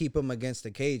distance to keep him against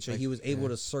the cage, so Like, he was able yeah.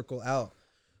 to circle out.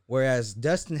 Whereas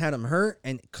Dustin had him hurt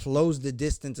and closed the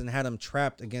distance and had him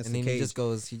trapped against And the then cage. he just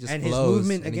goes, he just and flows. his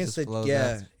movement and he against just the flows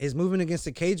yeah, out. his movement against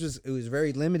the cage was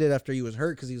very limited after he was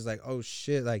hurt because he was like, oh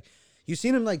shit, like you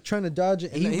seen him like trying to dodge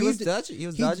it. And he was weaved it- dodging. He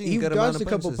was he, dodging. he a good amount dodged of a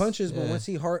couple punches, but Yeah. once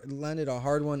he landed a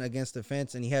hard one against the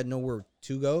fence and he had nowhere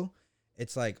to go,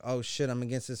 it's like, oh shit, I'm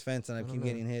against this fence and I don't keep know.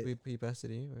 getting hit. He passed it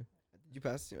to you? Or? Did you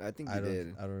pass? I think I you don't,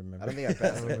 did. I don't remember. I don't think I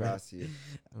passed it across to you.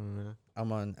 I don't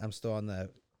know. I'm still on that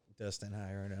Dustin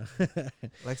high right now.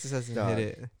 Alexis hasn't Dog. hit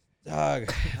it.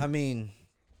 Dog, I mean,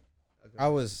 I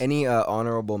was. Any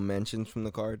honorable mentions from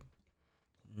the card?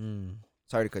 Mm,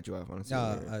 Sorry to cut you off. Honestly,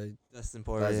 no, Dustin Guys,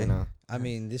 Poirier. know. I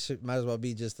mean, this might as well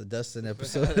be just the Dustin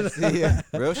episode. Yeah.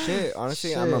 Real shit.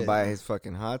 Honestly, I'm gonna Shit. buy his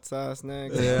fucking hot sauce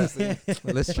next. Yeah. honestly.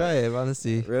 Let's try it.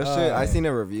 Honestly. Real shit. I Uh, seen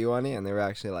a review on it, and they were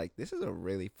actually like, "This is a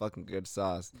really fucking good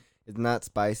sauce. It's not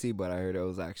spicy, but I heard it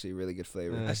was actually really good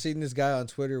flavor." I seen this guy on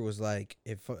Twitter was like,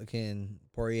 if fucking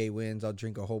Poirier wins, I'll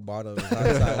drink a whole bottle of his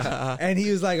hot sauce. And he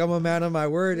was like, I'm a man of my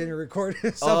word, and he recorded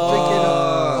himself drinking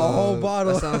a whole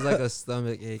bottle. That sounds like a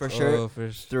stomach ache. For sure. Oh,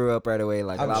 for sure. Threw up right away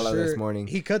like I'm Lala sure this morning.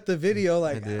 he cut the video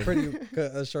like did. pretty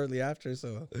shortly after.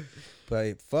 So,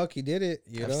 but fuck, he did it.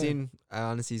 You know,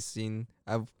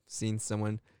 I've seen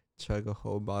someone chug a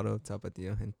whole bottle of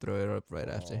Tapatio and throw it up right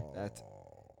after. That's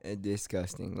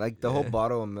disgusting. Like the whole Yeah.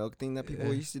 bottle of milk thing that people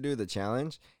Yeah. used to do, the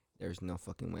challenge. There's no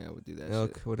fucking way I would do that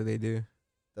Milk. shit. What do they do?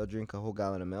 They'll drink a whole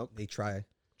gallon of milk. they try.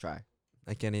 Try.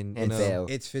 I can't even. And no. fail.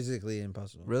 It's physically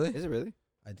impossible. Really? Is it really?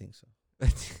 I think so.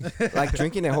 Like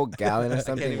drinking a whole gallon I or can't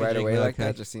something even right drink away milk, like man.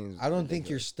 that just seems. I don't think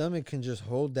your ridiculous. stomach can just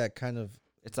hold that kind of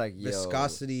It's like yo,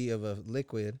 viscosity of a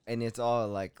liquid. and it's all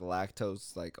like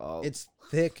lactose, like all. It's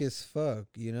thick as fuck,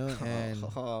 you know, and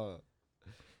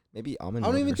maybe almond. I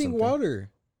don't milk even or think something. water,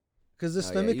 because the Oh, yeah,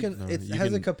 stomach you- can. no, It you has a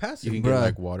can- You capacity. can Bruh. get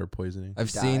like water poisoning.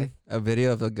 I've Die. seen a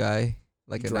video of a guy,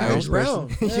 like an Drown. Irish Drown.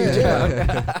 person.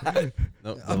 Yeah.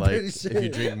 No, I'm but like pretty if sure. you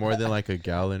drink more than like a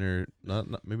gallon or not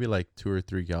maybe like 2 or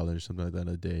 3 gallons or something like that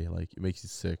a day, like it makes you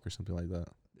sick or something like that.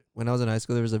 When I was in high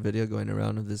school, there was a video going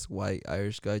around of this white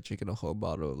Irish guy drinking a whole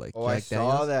bottle of like Oh, I Jack saw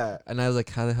Daniels. that. And I was like,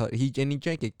 how the hell? He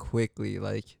drank it quickly,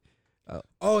 like,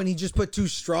 Oh, and he just put 2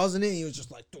 straws in it. And he was just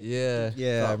like, yeah,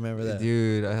 yeah, I remember that.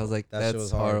 dude. I was like, That shit that's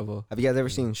was hard. horrible. Have you guys ever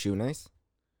seen Shoe Nice?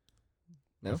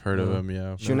 No? I've heard of No. them,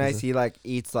 yeah. Shoe No, Nice, is he like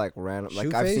eats like random.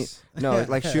 Like Shoe I've seen. face? No,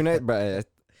 like Shoe Nice, but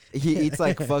he eats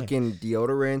like fucking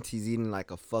deodorant. He's eating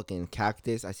like a fucking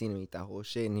cactus. I seen him eat that whole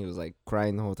shit, and he was like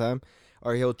crying the whole time.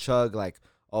 Or he'll chug like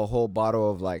a whole bottle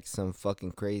of like some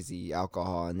fucking crazy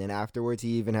alcohol, and then afterwards he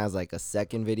even has like a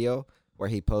second video where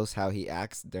he posts how he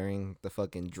acts during the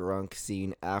fucking drunk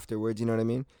scene afterwards. You know what I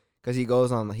mean? Because he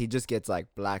goes on, he just gets like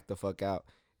blacked the fuck out.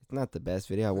 It's not the best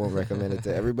video. I won't recommend it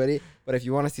to everybody. But if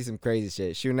you want to see some crazy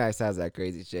shit, Shoe Nice has that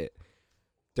crazy shit.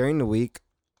 During the week,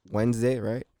 Wednesday,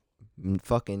 right?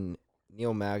 Fucking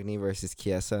Neil Magny versus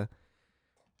Chiesa.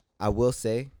 I will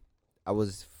say, I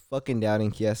was fucking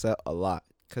doubting Chiesa a lot.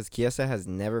 Because Chiesa has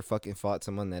never fucking fought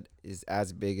someone that is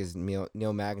as big as Neil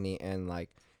Magny. And, like,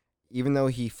 even though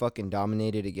he fucking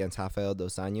dominated against Rafael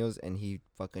Dos Anjos and he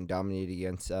fucking dominated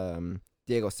against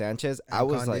Diego Sanchez, I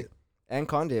was Condit. like, and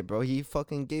Condit, bro. He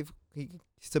fucking he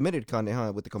submitted Condit,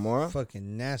 huh, with the Kimura.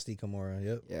 Fucking nasty Kimura.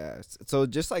 Yep. Yeah. So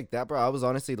just like that, bro, I was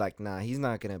honestly like, nah, he's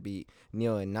not gonna beat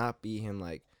Neil and not beat him.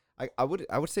 Like, I would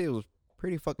say it was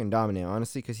pretty fucking dominant,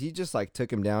 honestly, because he just like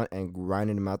took him down and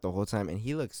grinded him out the whole time, and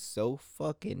he looked so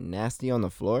fucking nasty on the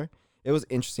floor. It was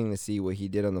interesting to see what he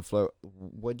did on the floor.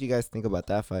 What do you guys think about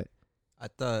that fight? I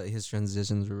thought his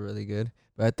transitions were really good,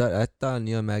 but I thought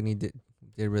Neil Magny did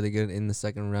really good in the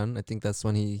second round. I think that's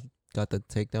when he got the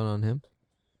takedown on him.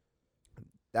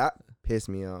 That pissed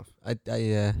me off. I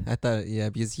thought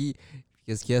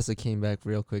because Chiesa came back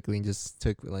real quickly and just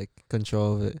took like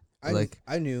control of it.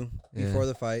 I knew before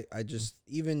the fight. I just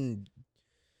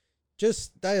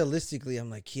just stylistically, I'm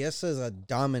like, Chiesa is a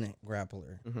dominant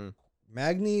grappler. Mm-hmm.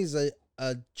 Magny is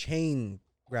a chain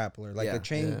grappler, like a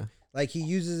chain. Like he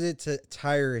uses it to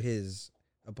tire his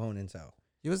opponents out.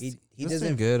 He was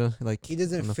doesn't good. Like he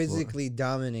doesn't physically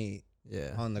dominate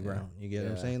on the yeah. ground. You get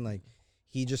what I'm Yeah. saying? Like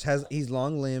he just he's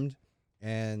long limbed,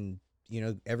 and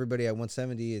everybody at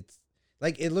 170. It's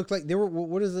like it looked like they were.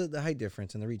 What is the height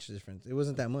difference and the reach difference? It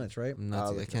wasn't that much, right?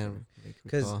 I can't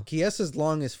Because recall. Chiesa's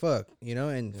long as fuck,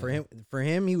 and for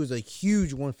him he was a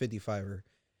huge 155er,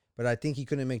 but I think he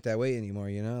couldn't make that weight anymore.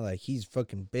 Like he's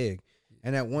fucking big.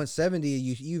 And at 170,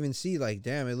 you even see like,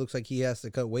 damn, it looks like he has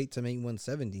to cut weight to make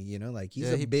 170. Like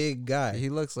he's a big guy. He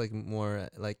looks like more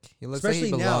like he looks Especially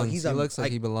like he now, belongs. He looks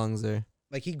like he belongs there.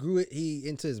 Like he grew it,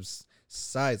 into his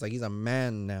size. Like he's a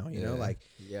man now. So He's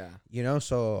a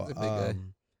big guy.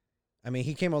 I mean,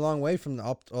 he came a long way from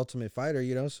the Ultimate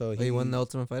Fighter. So He won the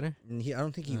Ultimate Fighter. And I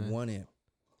don't think he won it.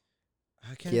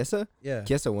 Chiesa? Yeah.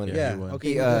 Chiesa won it. Yeah. he won.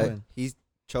 Okay. He's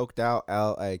choked out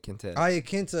Al Iaquinta.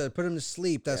 Iaquinta put him to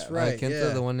sleep. That's right.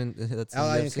 Iaquinta, the one that's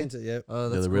Al in UFC? Iaquinta. Yep. Oh,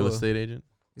 that's the real estate agent.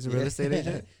 He's a real estate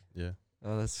agent. Yeah.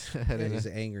 Oh, that's. I Yeah, didn't he's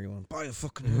know. an angry one. Buy a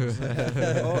fucking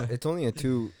Oh, it's only a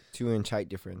 2-inch height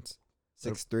difference.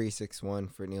 6'3",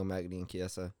 6'1" for Neil Magny and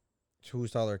Chiesa.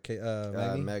 Who's taller?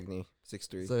 Magny? Magny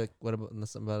 6'3". So like, what about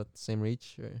the same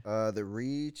reach? Or? The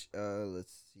reach,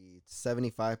 let's see, it's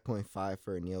 75.5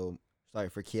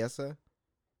 for Chiesa,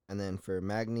 and then for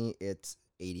Magny it's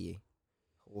 80.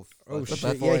 Oh Fuck.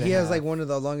 shit! Yeah, he has like one of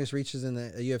the longest reaches in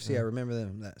the UFC. Yeah. I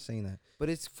remember saying that. But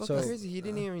it's fucking So- crazy. He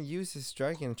didn't even use his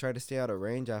striking and try to stay out of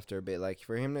range after a bit. Like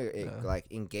for him to like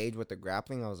engage with the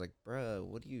grappling, I was like, bruh,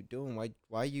 what are you doing? Why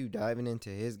are you diving into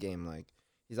his game? Like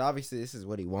he's obviously this is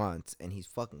what he wants, and he's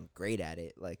fucking great at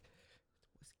it. Like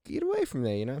get away from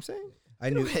there. You know what I'm saying? I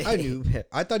knew.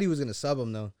 I thought he was gonna sub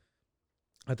him though.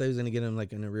 I thought he was gonna get him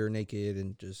like in a rear naked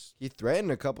and just. He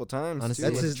threatened a couple times. Honestly,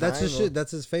 too, That's with his. the That's his triangle. shit.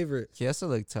 That's his favorite. He also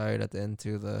looked tired at the end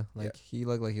too, though. Like he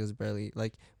looked like he was barely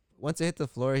like. Once it hit the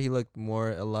floor, he looked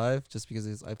more alive, just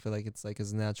because I feel like it's like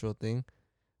his natural thing.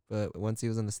 But once he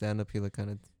was in the stand up, he looked kind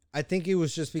of. I think it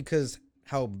was just because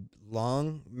how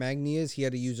long Magny is. He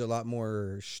had to use a lot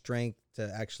more strength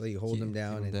to actually hold him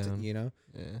down,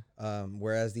 Yeah.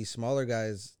 Whereas these smaller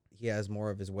guys, he has more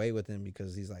of his way with him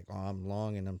because he's like, oh, I'm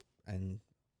long and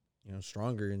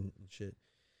stronger and shit.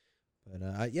 But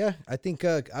I think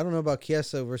I don't know about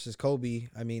Chiesa versus Colby.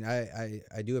 I mean, I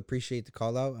do appreciate the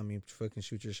call out. I mean, fucking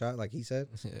shoot your shot, like he said.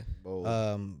 Yeah. Bold.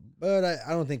 But I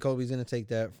don't think Colby's gonna take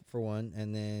that for one.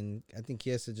 And then I think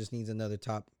Chiesa just needs another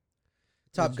top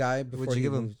guy before would you he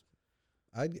give him? moves.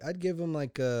 I'd give him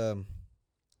like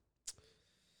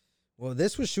well,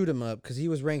 this would shoot him up because he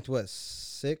was ranked what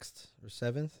 6th or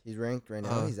 7th. He's ranked right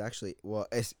now. He's actually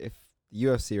if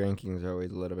UFC rankings are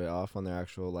always a little bit off on their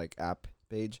actual like app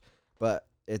page, but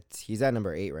he's at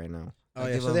number 8 right now. Oh I'll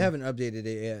yeah, give so they him- haven't updated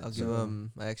it yet. I'll give so-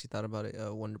 him. I actually thought about it.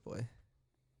 Wonder Boy.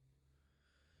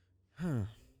 Huh.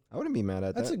 I wouldn't be mad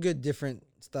at That's that. a good different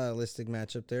stylistic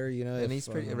matchup there, And if, he's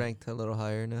pretty ranked a little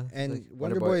higher now. And Like,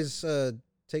 Wonder Boy- Boy's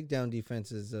takedown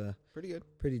defense is Pretty good.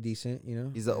 pretty decent.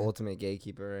 He's the ultimate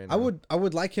gatekeeper right I now.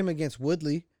 would like him against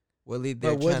Woodley, Woodley,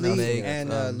 they're but trying to Woodley make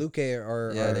and Luke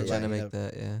are yeah, they're trying to lining make up.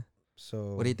 that. Yeah.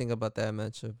 So What do you think about that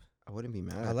matchup? I wouldn't be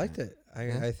mad. I at liked that. it.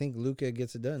 Yeah. I think Luca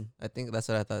gets it done. I think that's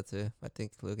what I thought too. I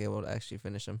think Luke will actually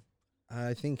finish him.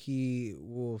 I think he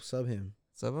will sub him.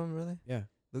 Sub him really? Yeah.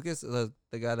 Lucas, the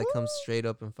guy that comes straight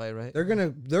up and fight, right? They're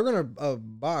gonna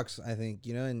box. I think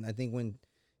and I think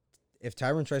if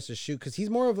Tyron tries to shoot, because he's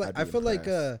more of like I'd I be feel like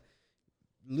impressed.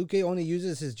 Luke only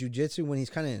uses his jujitsu when he's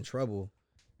kind of in trouble.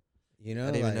 I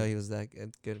didn't even know he was that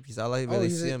good. He's all I Oh, really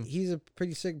see him. he's a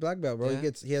pretty sick black belt, bro.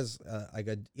 Yeah. He has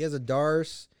a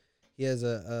Darce, he has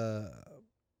a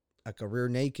rear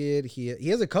naked. He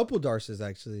has a couple Darces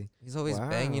actually. He's always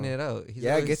banging Wow. it out. He's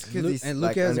Yeah, I always, guess because he's and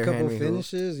like Luke has a couple underhand hooks.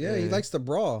 finishes. Yeah, he Yeah. likes to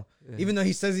brawl. yeah. Even though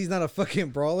he says he's not a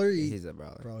fucking brawler, He's a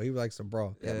brawler. bro, he likes to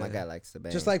brawl. Yeah, my Yeah. guy likes to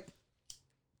bang. Just like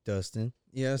Dustin.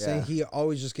 You know what I'm saying? Yeah. He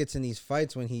always just gets in these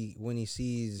fights when he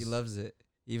sees he loves it.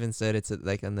 He even said it's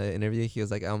like in the interview. He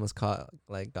was like, I almost got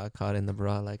caught in the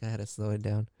bra. Like I had to slow it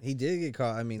down. He did get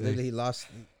caught. I mean, Yeah. literally he lost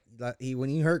when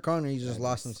he hurt Connor, he just Yeah,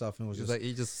 lost nice. himself and was He was just like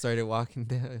he just started walking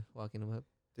down, walking him up.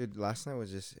 Dude, last night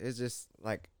was it's just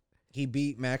like, he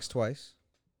beat Max twice.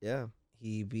 yeah,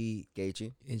 He beat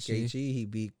Gaethje. Gaethje. He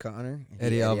beat Connor.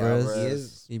 Eddie Alvarez. He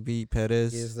is He beat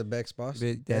Pettis. he is the best boss.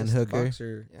 He beat Dan best Hooker.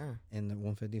 boxer Yeah. in the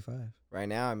 155. Right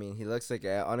now, I mean, he looks like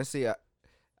honestly,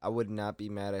 I would not be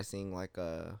mad at seeing like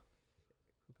a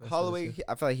Holloway.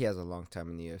 I feel like he has a long time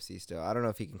in the UFC still. I don't know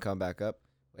if he can come back up.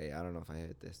 Wait, I don't know if I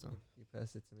hit this though. You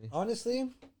passed it to me. Honestly,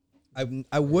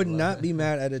 I would not be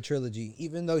mad at a trilogy,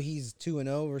 even though he's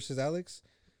 2-0 versus Alex.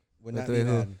 Would not be With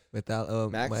who? mad.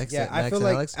 Without Max? Yeah, I Max feel and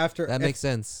like Alex? after That makes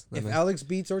sense. if Alex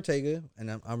beats Ortega,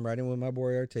 and I'm riding with my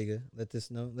boy Ortega, let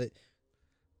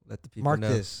Let the people mark know.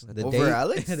 this Let the Over date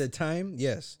Alex? at the time.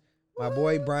 Yes, my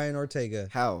boy Brian Ortega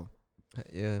How?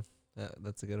 yeah,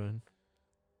 that's a good one.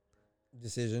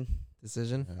 decision.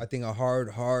 Decision. I think a hard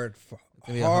gonna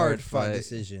be a hard hard fought fight.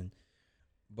 decision,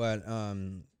 but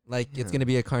Like it's Yeah. gonna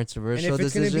be a controversial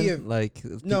it's gonna decision. be like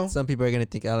No. some people are gonna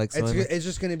think Alex won. it's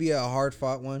just gonna be a hard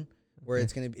fought one where Okay.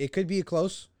 it's gonna be, it could be a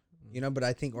close, but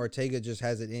I think Ortega just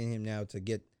has it in him now to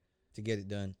get it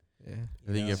done. Yeah.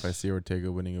 I think Yeah. if I see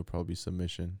Ortega winning, it'll probably be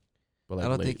submission. But like I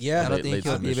don't late, think. yeah, I don't late, think late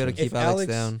he'll be able to submission keep If Alex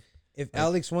Alex- down. If Like-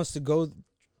 Alex wants to go to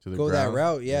the that ground.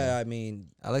 route, Yeah. I mean,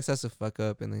 Alex has to fuck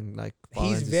up and then like. fall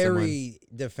he's into very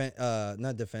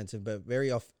not defensive, but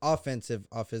very offensive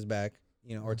off his back.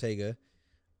 Mm-hmm. Ortega.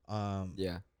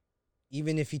 Yeah.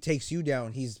 Even if he takes you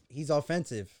down, he's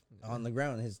offensive on the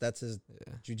ground. That's his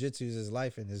someone. jujitsu is his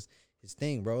life and his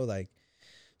thing, bro. Like,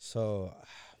 so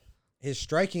his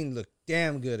striking looked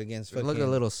damn good against It fucking. looked a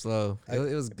little slow. I-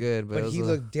 It was good, but, it but was he a-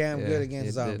 looked damn yeah, good it against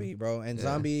did. Zombie, bro. And Yeah.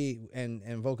 Zombie and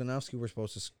Volkanovski were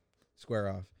supposed to square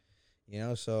off,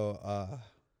 So,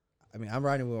 I mean, I'm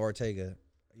riding with Ortega.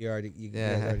 You guys Yeah,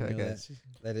 already I know got that. you.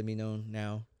 Let it be known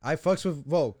now. I fucks with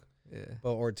Volk, Yeah,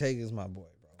 but Ortega's my boy,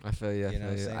 bro. I feel you. I You know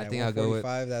what I'm feel you. saying? I At think I'll go with.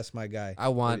 145, that's my guy. I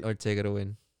want Ortega to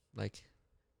win. Like,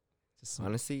 just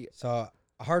Honestly, So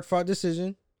a hard fought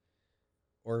decision,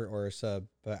 or a sub.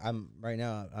 But right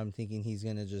now I'm thinking he's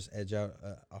gonna just edge out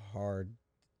a hard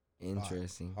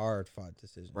interesting. fought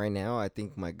decision. Right now, I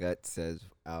think my gut says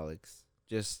Alex.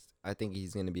 I think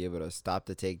he's gonna be able to stop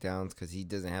the takedowns because he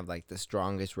doesn't have like the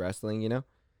strongest wrestling,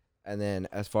 And then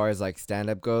as far as like stand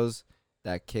up goes,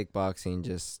 that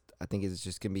kickboxing I think it's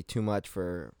just gonna be too much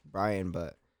for Brian.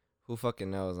 But who fucking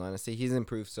knows? Honestly, he's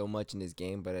improved so much in his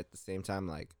game, but at the same time,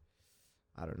 like,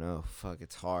 I don't know. Fuck,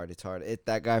 it's hard.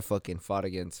 That guy fucking fought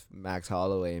against Max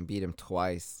Holloway and beat him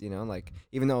twice. Like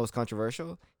even though it was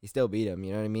controversial, he still beat him.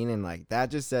 You know what I mean? And like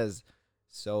that just says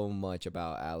so much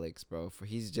about Alex, bro. For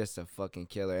he's just a fucking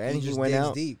killer, and he just went digs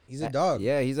out deep. He's a dog.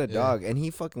 Yeah, he's a Yeah. dog, and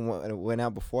he fucking went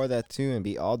out before that too and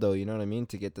beat Aldo. You know what I mean?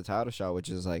 To get the title shot, which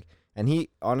is like, and he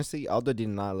honestly Aldo did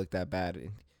not look that bad,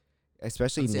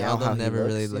 especially see, now Aldo how never he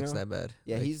really looks, looks that bad.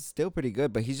 Yeah, Like, he's still pretty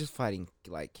good, but he's just fighting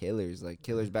like killers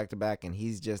back to back, and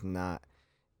he's just not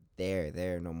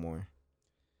there no more.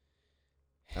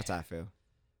 That's how I feel.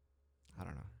 I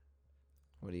don't know.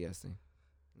 What do you guys think?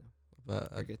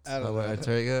 But Crickets? I don't what, know.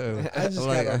 Ortega. Or, I just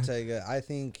like, got Ortega. I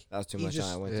think That was too he much just-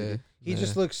 time I went yeah, to. he yeah.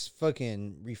 just looks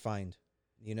fucking refined.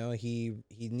 He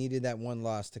needed that one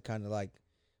loss to kind of like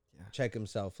Yeah. check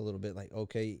himself a little bit. Like,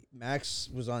 okay, Max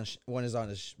was on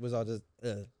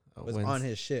wins. on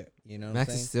his shit. You know what Max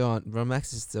I'm is saying? still on, bro.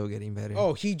 Max is still getting better.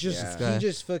 Oh, he just Yeah. he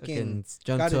just fucking fucking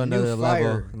jumped got to a new another level.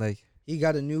 fire. Like he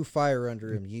got a new fire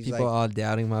under him. He's people like, all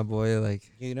doubting my boy. Like,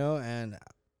 and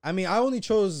I mean, I only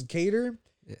chose Cater.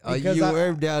 oh, Because you I-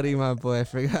 were doubting my boy. I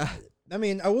forgot. I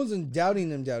mean, I wasn't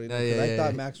doubting him No, because I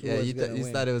thought Max was you gonna you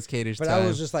win. thought it was Cater's But time. I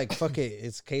was just like, fuck it,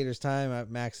 it's Cater's time.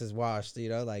 Max is washed,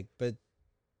 But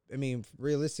I mean,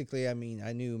 realistically, I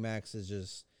knew Max is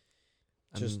just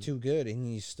too good, and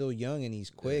he's still young, and he's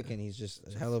quick, Yeah. and he's just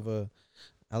a hell of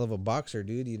a boxer,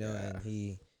 dude. Yeah.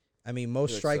 And most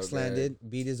looks strikes so good. landed,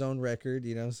 beat his own record.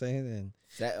 You know what I'm saying? And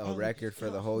Set a Oh my record for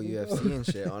the God, whole bro. UFC and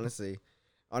shit. Honestly.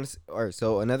 All right.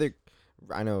 So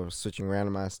I know switching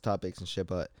random ass topics and shit,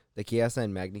 but the Chiesa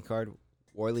and Magny card,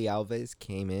 Warley Alves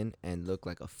came in and looked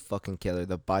like a fucking killer.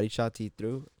 The body shots he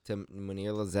threw to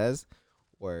Munir Lazez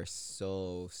were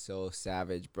so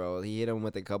savage, bro. He hit him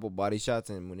with a couple body shots,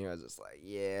 and Munir was just like,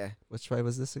 yeah, Which fight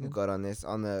was this we'll again? go on this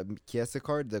on the Chiesa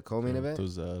card, the co-main event.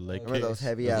 Those leg Remember those kicks.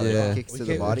 heavy Yeah. ass Yeah. kicks to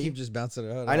the we body? keep just bouncing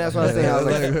it out. I know, that's what I'm saying. I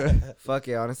was like, Like, fuck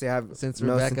it. Honestly, I have since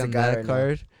no we're back sense of on guy that right now.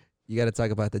 card, you got to talk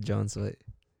about the Jones fight.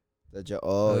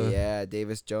 Yeah,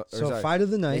 Davis Jones. So fight of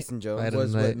the night Mason Jones, Fight of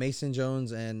was the with night. Mason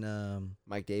Jones and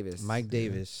Mike Davis. Mike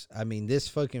Davis. I mean, this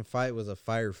fucking fight was a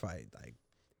firefight. Like,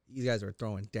 these guys were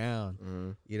throwing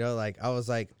down. Mhm. Like I was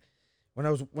like, when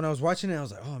I was watching it, I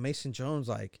was like, oh, Mason Jones,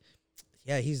 like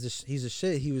yeah, he's the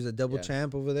shit. He was a double Yeah.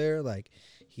 champ over there. Like,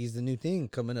 he's the new thing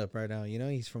coming up right now. You know,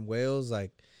 he's from Wales.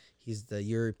 Like, he's the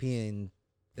European,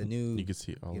 the new. You can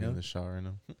see all know? in the shower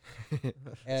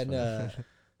right now.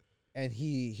 And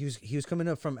he was coming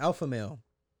up from Alpha Male.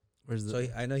 Where's the?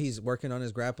 So I know he's working on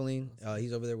his grappling.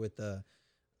 He's over there with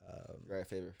Right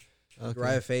favor.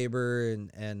 Raya Faber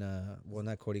and well,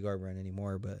 not Cody Garbrandt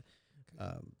anymore, but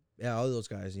yeah, all those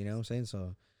guys. You know what I'm saying?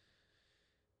 So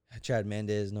Chad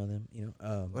Mendez, know them. You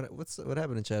know, What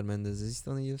happened to Chad Mendes? Is he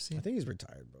still in the UFC? I think he's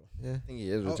retired, bro. Yeah. I think he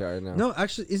is Oh, retired now. No,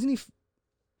 actually, isn't he?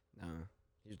 No,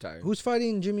 he's retired. Who's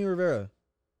fighting Jimmy Rivera?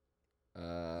 Isn't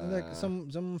Uh,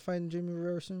 someone fighting Jimmy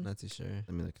Rivera soon? Not too sure. Let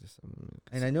me look this up.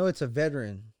 And I know it's a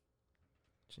veteran.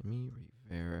 Jimmy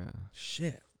Rivera.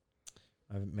 Shit.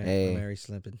 I'm Hey. Mary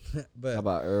slipping. But How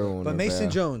about Erwin? But Mason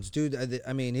Rivera? Jones, dude,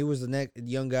 I mean, he was the next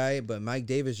young guy, but Mike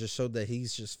Davis just showed that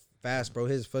he's just fast, bro.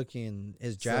 His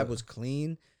jab was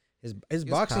clean. His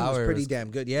boxing was power pretty was-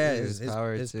 damn good. Yeah, his his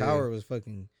power, his too. power was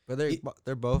fucking. But He-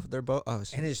 they're both. Oh,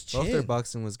 shit. And his Both their chin.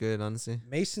 boxing was good, honestly.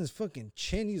 Mason's fucking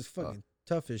chin, he was Oh. fucking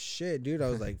tough as shit, dude. I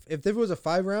was like, if there was a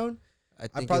 5-round, I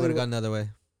think it probably would have would- gone another way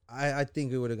I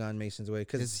think it would have gone Mason's way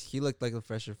because because he looked like a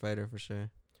fresher fighter for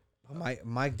sure.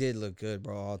 Mike did look good,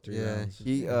 bro. All 3 Yeah, rounds. He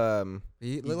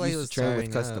He he looked like he used was to train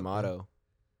with tiring up, Customato,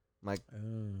 Mike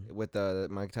with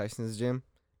Mike Tyson's gym.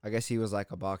 I guess he was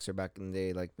like a boxer back in the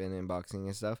day, like been in boxing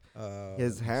and stuff. His that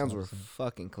makes hands a lot were of sense.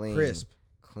 fucking clean, crisp.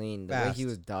 clean. The way he fast.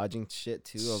 was dodging shit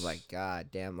too, I was like, God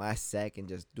damn! Last second,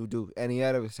 just do. And he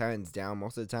had his hands down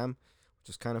most of the time, which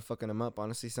was kind of fucking him up,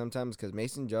 honestly. Sometimes because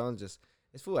Mason Jones just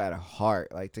this fool had a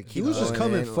heart, like to keep. He was just going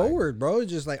coming in, like- forward, bro.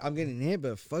 Just like, I'm getting hit,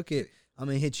 but fuck it, I'm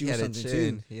gonna hit you He with had a something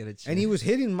chin. too. He had a chin. And he was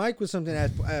hitting Mike with something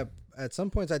at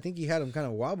some points. I think he had him kind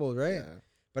of wobbled, right? Yeah.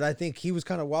 But I think he was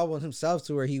kind of wobbling himself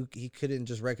to where he couldn't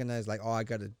just recognize like, oh, I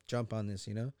got to jump on this,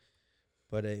 you know.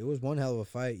 But it was one hell of a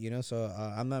fight, you know. So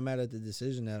I'm not mad at the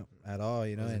decision at all,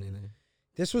 you know. Wasn't And either.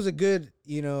 this was a good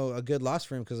loss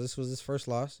for him because this was his first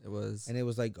loss, It was. and it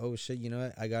was like, oh shit, you know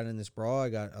what? I got in this brawl. I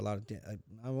got a lot of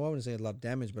I wouldn't say a lot of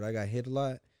damage, but I got hit a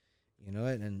lot, you know.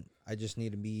 And I just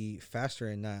need to be faster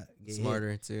and not get hit.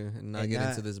 Smarter too, and not And get not-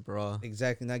 into this brawl.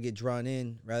 Exactly, not get drawn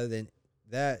in rather than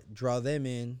that. Draw them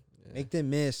in, Yeah. make them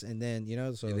miss, and then you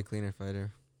know. So Be the cleaner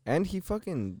fighter. And he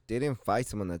fucking didn't fight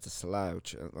someone that's a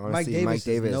slouch. Mike Honestly, Davis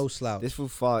is no slouch. This fool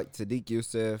fought Sadiq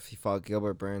Youssef. He fought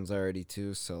Gilbert Burns already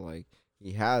too. So like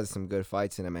he has some good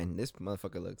fights in him. And this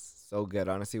motherfucker looks so good.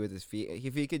 Honestly, with his feet,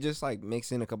 if he could just like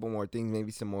mix in a couple more things,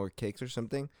 maybe some more kicks or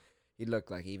something, he'd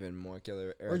look like even more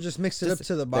killer. or just mix it up just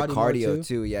to the body. the more, cardio too.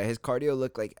 too. Yeah, his cardio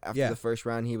looked like after Yeah. the first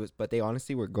round he was, but they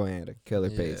honestly were going at a killer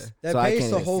Yeah. pace. That So I pace,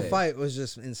 can't the even whole say. fight was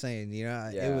just insane. You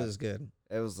know, Yeah. it was good.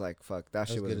 It was like fuck. That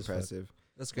shit was was good as fuck. impressive.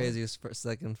 That's crazy. His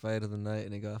second fight of the night,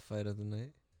 and he got fight of the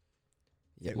night.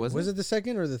 Yeah, Was it the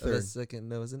second or the Or the third? second?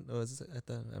 No, was it? No, was it? I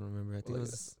thought I don't remember. I think What it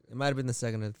was. It might have been the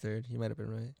second or the third. You might have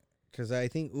been right. Because I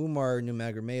think Umar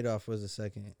Nurmagomedov was the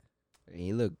second.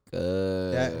 He looked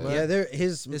good. Yeah, there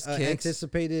his His kicks.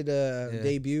 anticipated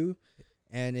debut,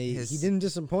 and he His- didn't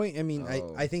disappoint. I mean,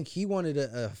 Oh. I think he wanted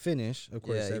a finish. Of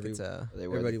course, Yeah, you could tell. They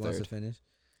were everybody the wants to third. finish.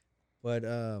 But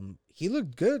he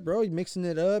looked good, bro. He mixing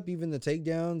it up, even the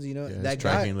takedowns. You know, Yeah, his that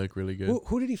guy. tracking looked really good.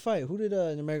 Who did he fight? Who did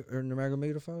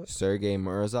Nurmagomedov fight? Sergey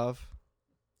Morozov.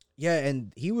 Yeah,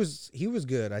 and he was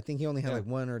good. I think he only had Yeah. like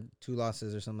 1 or 2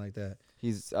 losses or something like that.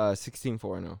 He's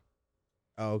 16-4-0.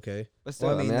 Oh, okay. But still,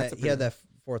 Well, I mean, that's a he had pretty- that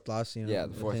fourth loss. You know, Yeah, the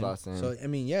with fourth him. loss to him. So I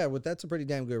mean, yeah, that's a pretty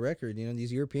damn good record. You know,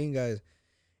 these European guys,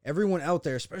 everyone out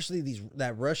there, especially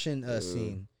that Russian Dude.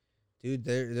 scene, dude.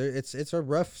 It's a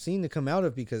rough scene to come out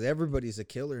of because everybody's a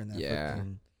killer in that. Yeah.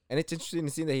 fucking- And it's interesting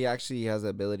to see that he actually has the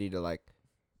ability to like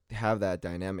have that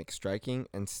dynamic striking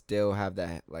and still have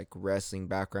that like wrestling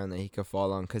background that he could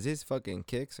fall on because his fucking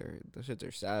kicks those shits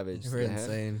are savage. They were The head-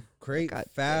 insane. great, God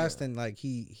fast, damn. and like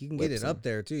he can get Whips it up him.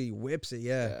 there too. He whips it.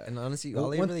 Yeah. Yeah. And honestly, Well,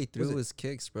 all he one- really was threw it- was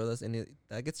kicks, bro.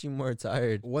 That gets you more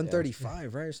tired.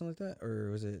 135, right, or something like that,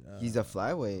 or was it? He's a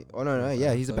flyweight. Oh no,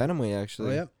 yeah, he's a bantamweight Oh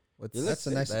actually. yeah. What's That's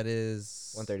a nice- That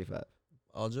is 135.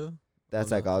 Aljo.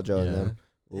 That's Oh, like no. Aljo and Yeah. them.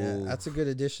 Yeah, Ooh. that's a good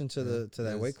addition to Yeah,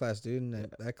 that yes. weight class, dude. And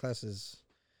that class is.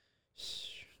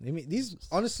 I mean, these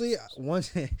honestly,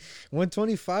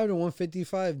 125 to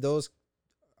 155, those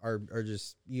are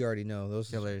just, you already know those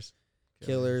Killers.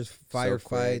 killers,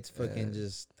 firefights, quick, fucking yeah.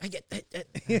 just I get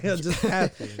that,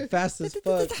 just fast as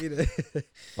fuck. You know?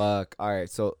 Fuck. All right.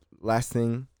 So last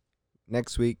thing,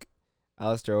 next week,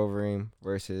 Alistair Overeem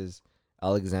versus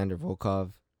Alexander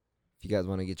Volkov. If you guys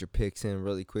want to get your picks in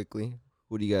really quickly,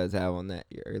 who do you guys have on that?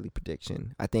 Your early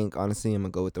prediction? I think honestly, I'm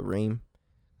gonna go with the Reem.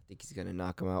 I think he's gonna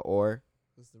knock him out. Or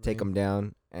take him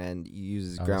down, and you use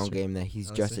his ground Alistair. game that he's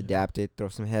just Alistair. adapted. Throw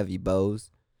some heavy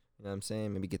bows. You know what I'm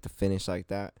saying? Maybe get the finish like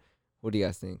that. What do you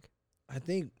guys think? I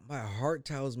think my heart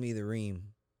tells me the Reem,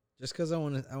 just because I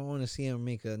want to see him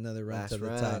make another run to Last the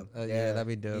run. top. Yeah, Yeah. that'd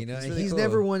be dope. You know, He's and really he's cool.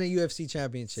 never won a UFC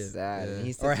championship. Sad. Yeah. And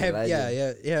he's Or such a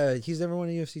legend. yeah. He's never won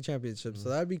a UFC championship, so Mhm.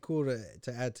 that'd be cool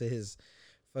to add to his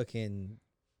fucking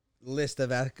list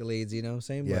of accolades. You know what I'm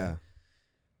saying? Yeah.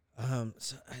 But,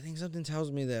 so I think something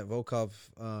tells me that Volkov,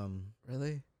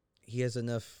 Really? he has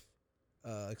enough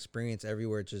experience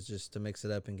everywhere just to mix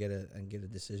it up and get a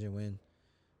decision win.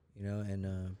 You know,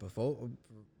 and but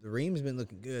the Reem's been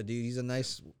looking good, dude. He's on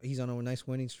a nice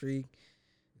winning streak,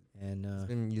 and He's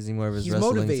been using more of his he's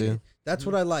wrestling motivated. too. That's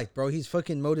what I like, bro. He's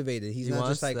fucking motivated. He's He not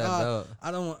wants just like, that belt.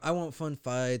 I want fun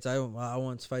fights. I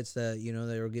want fights that, you know,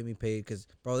 that will get me paid. Because,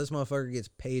 bro, this motherfucker gets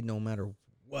paid no matter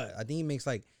what. I think he makes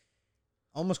like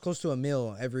almost close to $1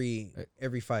 million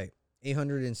every fight.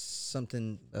 800 and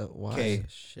something Why? K.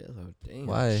 Shitload. Damn.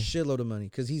 Why? Shitload of money.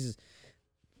 Because he's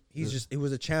just, he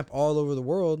was a champ all over the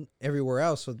world, everywhere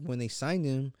else. So when they signed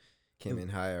him Came in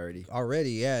high already.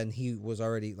 already, yeah, and he was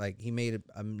already like, he made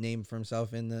a name for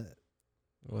himself in the,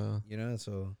 Well, you know,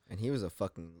 so. And he was a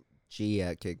fucking G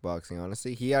at kickboxing,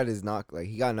 honestly. He had his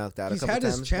he got knocked out He's a couple had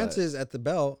times. his chances at the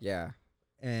belt Yeah.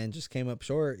 and just came up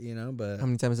short, you know, but how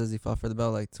many times has he fought for the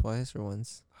belt? Like twice or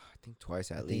once? I think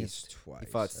twice I at think it's least. twice. He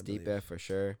fought I believe. Stipe for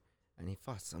sure. And he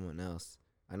fought someone else.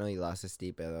 I know he lost to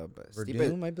Stipe though, but Stipe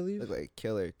Verdum, I believe. looked like a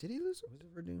killer. Did he lose? Was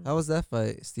it Verdum? How was that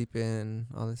fight? Stipe and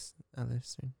all this other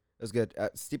stuff. It was good.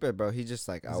 Stipe, bro, he just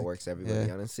like He's a- outworks everybody.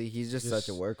 yeah. Honestly, he's just such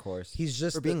a workhorse. He's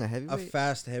just For being a a heavyweight,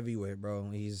 fast heavyweight, bro.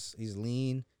 He's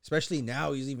lean, especially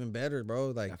now. He's even better, bro.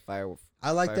 Like yeah, fire.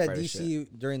 I like that firefighter DC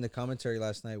during the commentary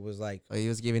last night was like, Oh, he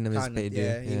was giving him his kinda- pay due.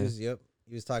 yeah, he was. Yep,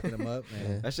 he was talking him up,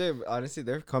 man. Yeah. Actually, honestly,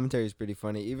 their commentary is pretty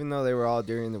funny. Even though they were all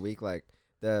during the week, like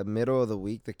the middle of the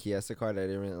week, the Chiesa card, I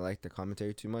didn't really like the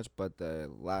commentary too much. But the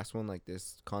last one, like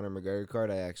this Conor McGregor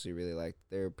card, I actually really liked.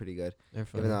 They were pretty good. They're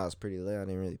funny. Even though I was pretty lit, I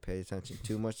didn't really pay attention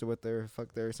too much to what they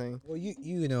were saying. Well,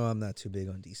 you know I'm not too big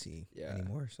on DC Yeah.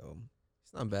 anymore, so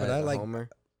It's not bad. But I like- Homer.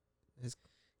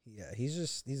 yeah,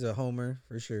 he's a homer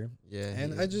for sure. Yeah,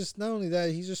 And he I is. just not only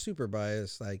that, he's just super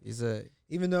biased. Like He's a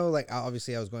even though like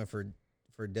obviously I was going for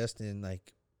Dustin,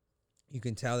 like you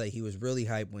can tell that he was really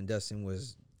hyped when Dustin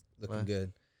was looking Wow.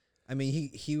 good. I mean,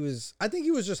 he was. I think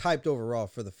he was just hyped overall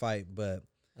for the fight, but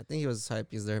I think he was hyped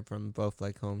because they're from both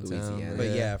like hometown. Louisiana. but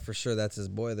yeah, for sure that's his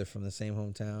boy. They're from the same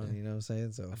hometown. Yeah. You know what I'm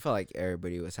saying? So, I felt like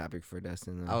everybody was happy for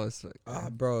Dustin. Though. I was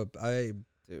like, bro,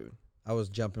 Dude, I was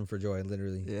jumping for joy,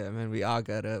 literally. yeah, man, we all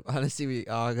got up. Honestly, we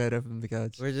all got up from the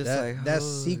couch. we're just That like that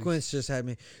holy sequence just had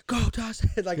me go Dustin.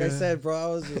 Like I Yeah. said, bro, I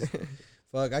was just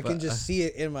fuck. I can But, just see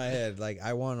it in my head. Like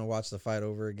I want to watch the fight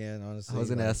over again. Honestly, I was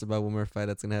gonna like, ask about one more fight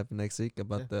that's gonna happen next week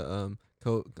about the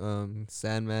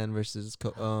Sandman versus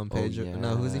Pedro.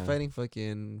 No, who's he yeah. fighting?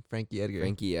 Fucking Frankie Edgar.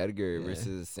 Frankie Edgar Yeah.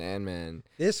 versus Sandman.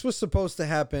 This was supposed to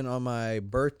happen on my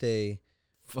birthday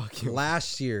Fucking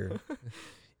last year.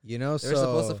 You know, They were so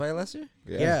supposed to fight last year.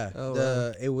 yeah,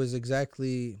 Oh, it was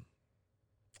exactly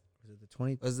was it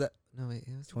the Was that no wait?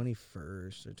 It was,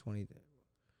 21st or 20?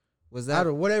 was I that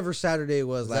don't whatever Saturday it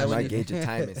was Was that last when My year. gauge of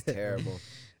time is terrible.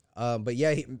 But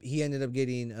yeah, he ended up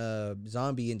getting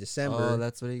Zombie in December. Oh,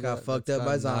 that's what he got got. fucked that's up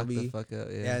by got knocked the Zombie. fuck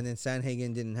out, yeah. yeah. And then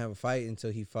Sanhagen didn't have a fight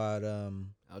until he fought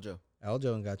Aljo.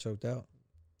 Aljo and got choked out.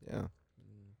 Yeah.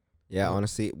 Yeah,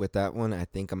 honestly, with that one, I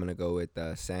think I'm gonna go with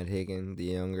Sandhagen, the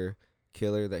younger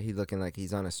killer. That he's looking like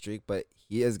he's on a streak, but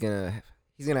he's gonna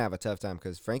have a tough time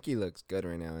because Frankie looks good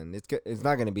right now, and it's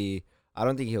not gonna be. I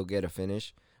don't think he'll get a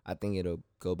finish. I think it'll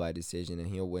go by decision and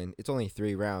he'll win. It's only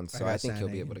 3 rounds, I so got I think he'll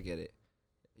be Sandhagen. able to get it.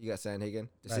 You got Sandhagen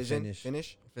decision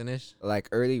finish. finish like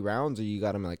early rounds, or you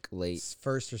got him like late. It's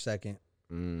first or second.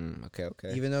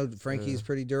 Okay. Even though Frankie's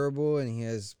pretty durable and he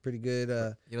has pretty good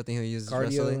You don't think he'll use cardio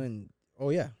wrestling?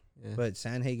 and yeah. Yeah. But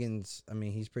Sanhagen's, I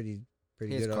mean, he's pretty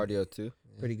he has good. cardio too.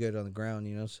 Yeah. Pretty good on the ground,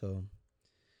 you know. So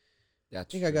Yeah, I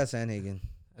think I got Sanhagen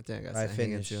I think I got by Sandhagen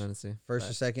finish. too, honestly. first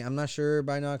or second. I'm not sure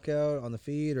by knockout on the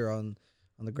feet or on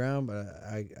the ground, but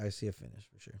I see a finish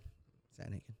for sure.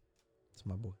 Sanhagen, it's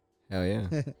my boy. Hell yeah.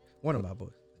 One of my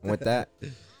boys. And with that,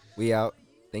 we out.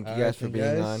 Thank you guys for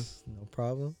being on. No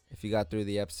problem. If you got through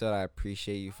the episode, I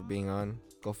appreciate you for being on.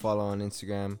 Go follow on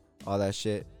Instagram, all that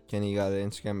shit. Kenny, you got an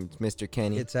Instagram. It's Mr.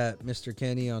 Kenny. It's at Mr.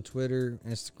 Kenny on Twitter,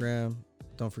 Instagram.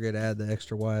 Don't forget to add the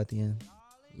extra Y at the end.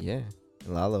 Yeah.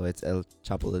 And Lalo, it's El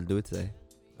Chapo del Dulce.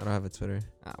 I don't have a Twitter.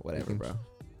 Whatever, You can- bro. you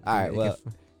All right, can- well,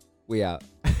 we out.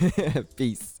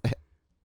 Peace.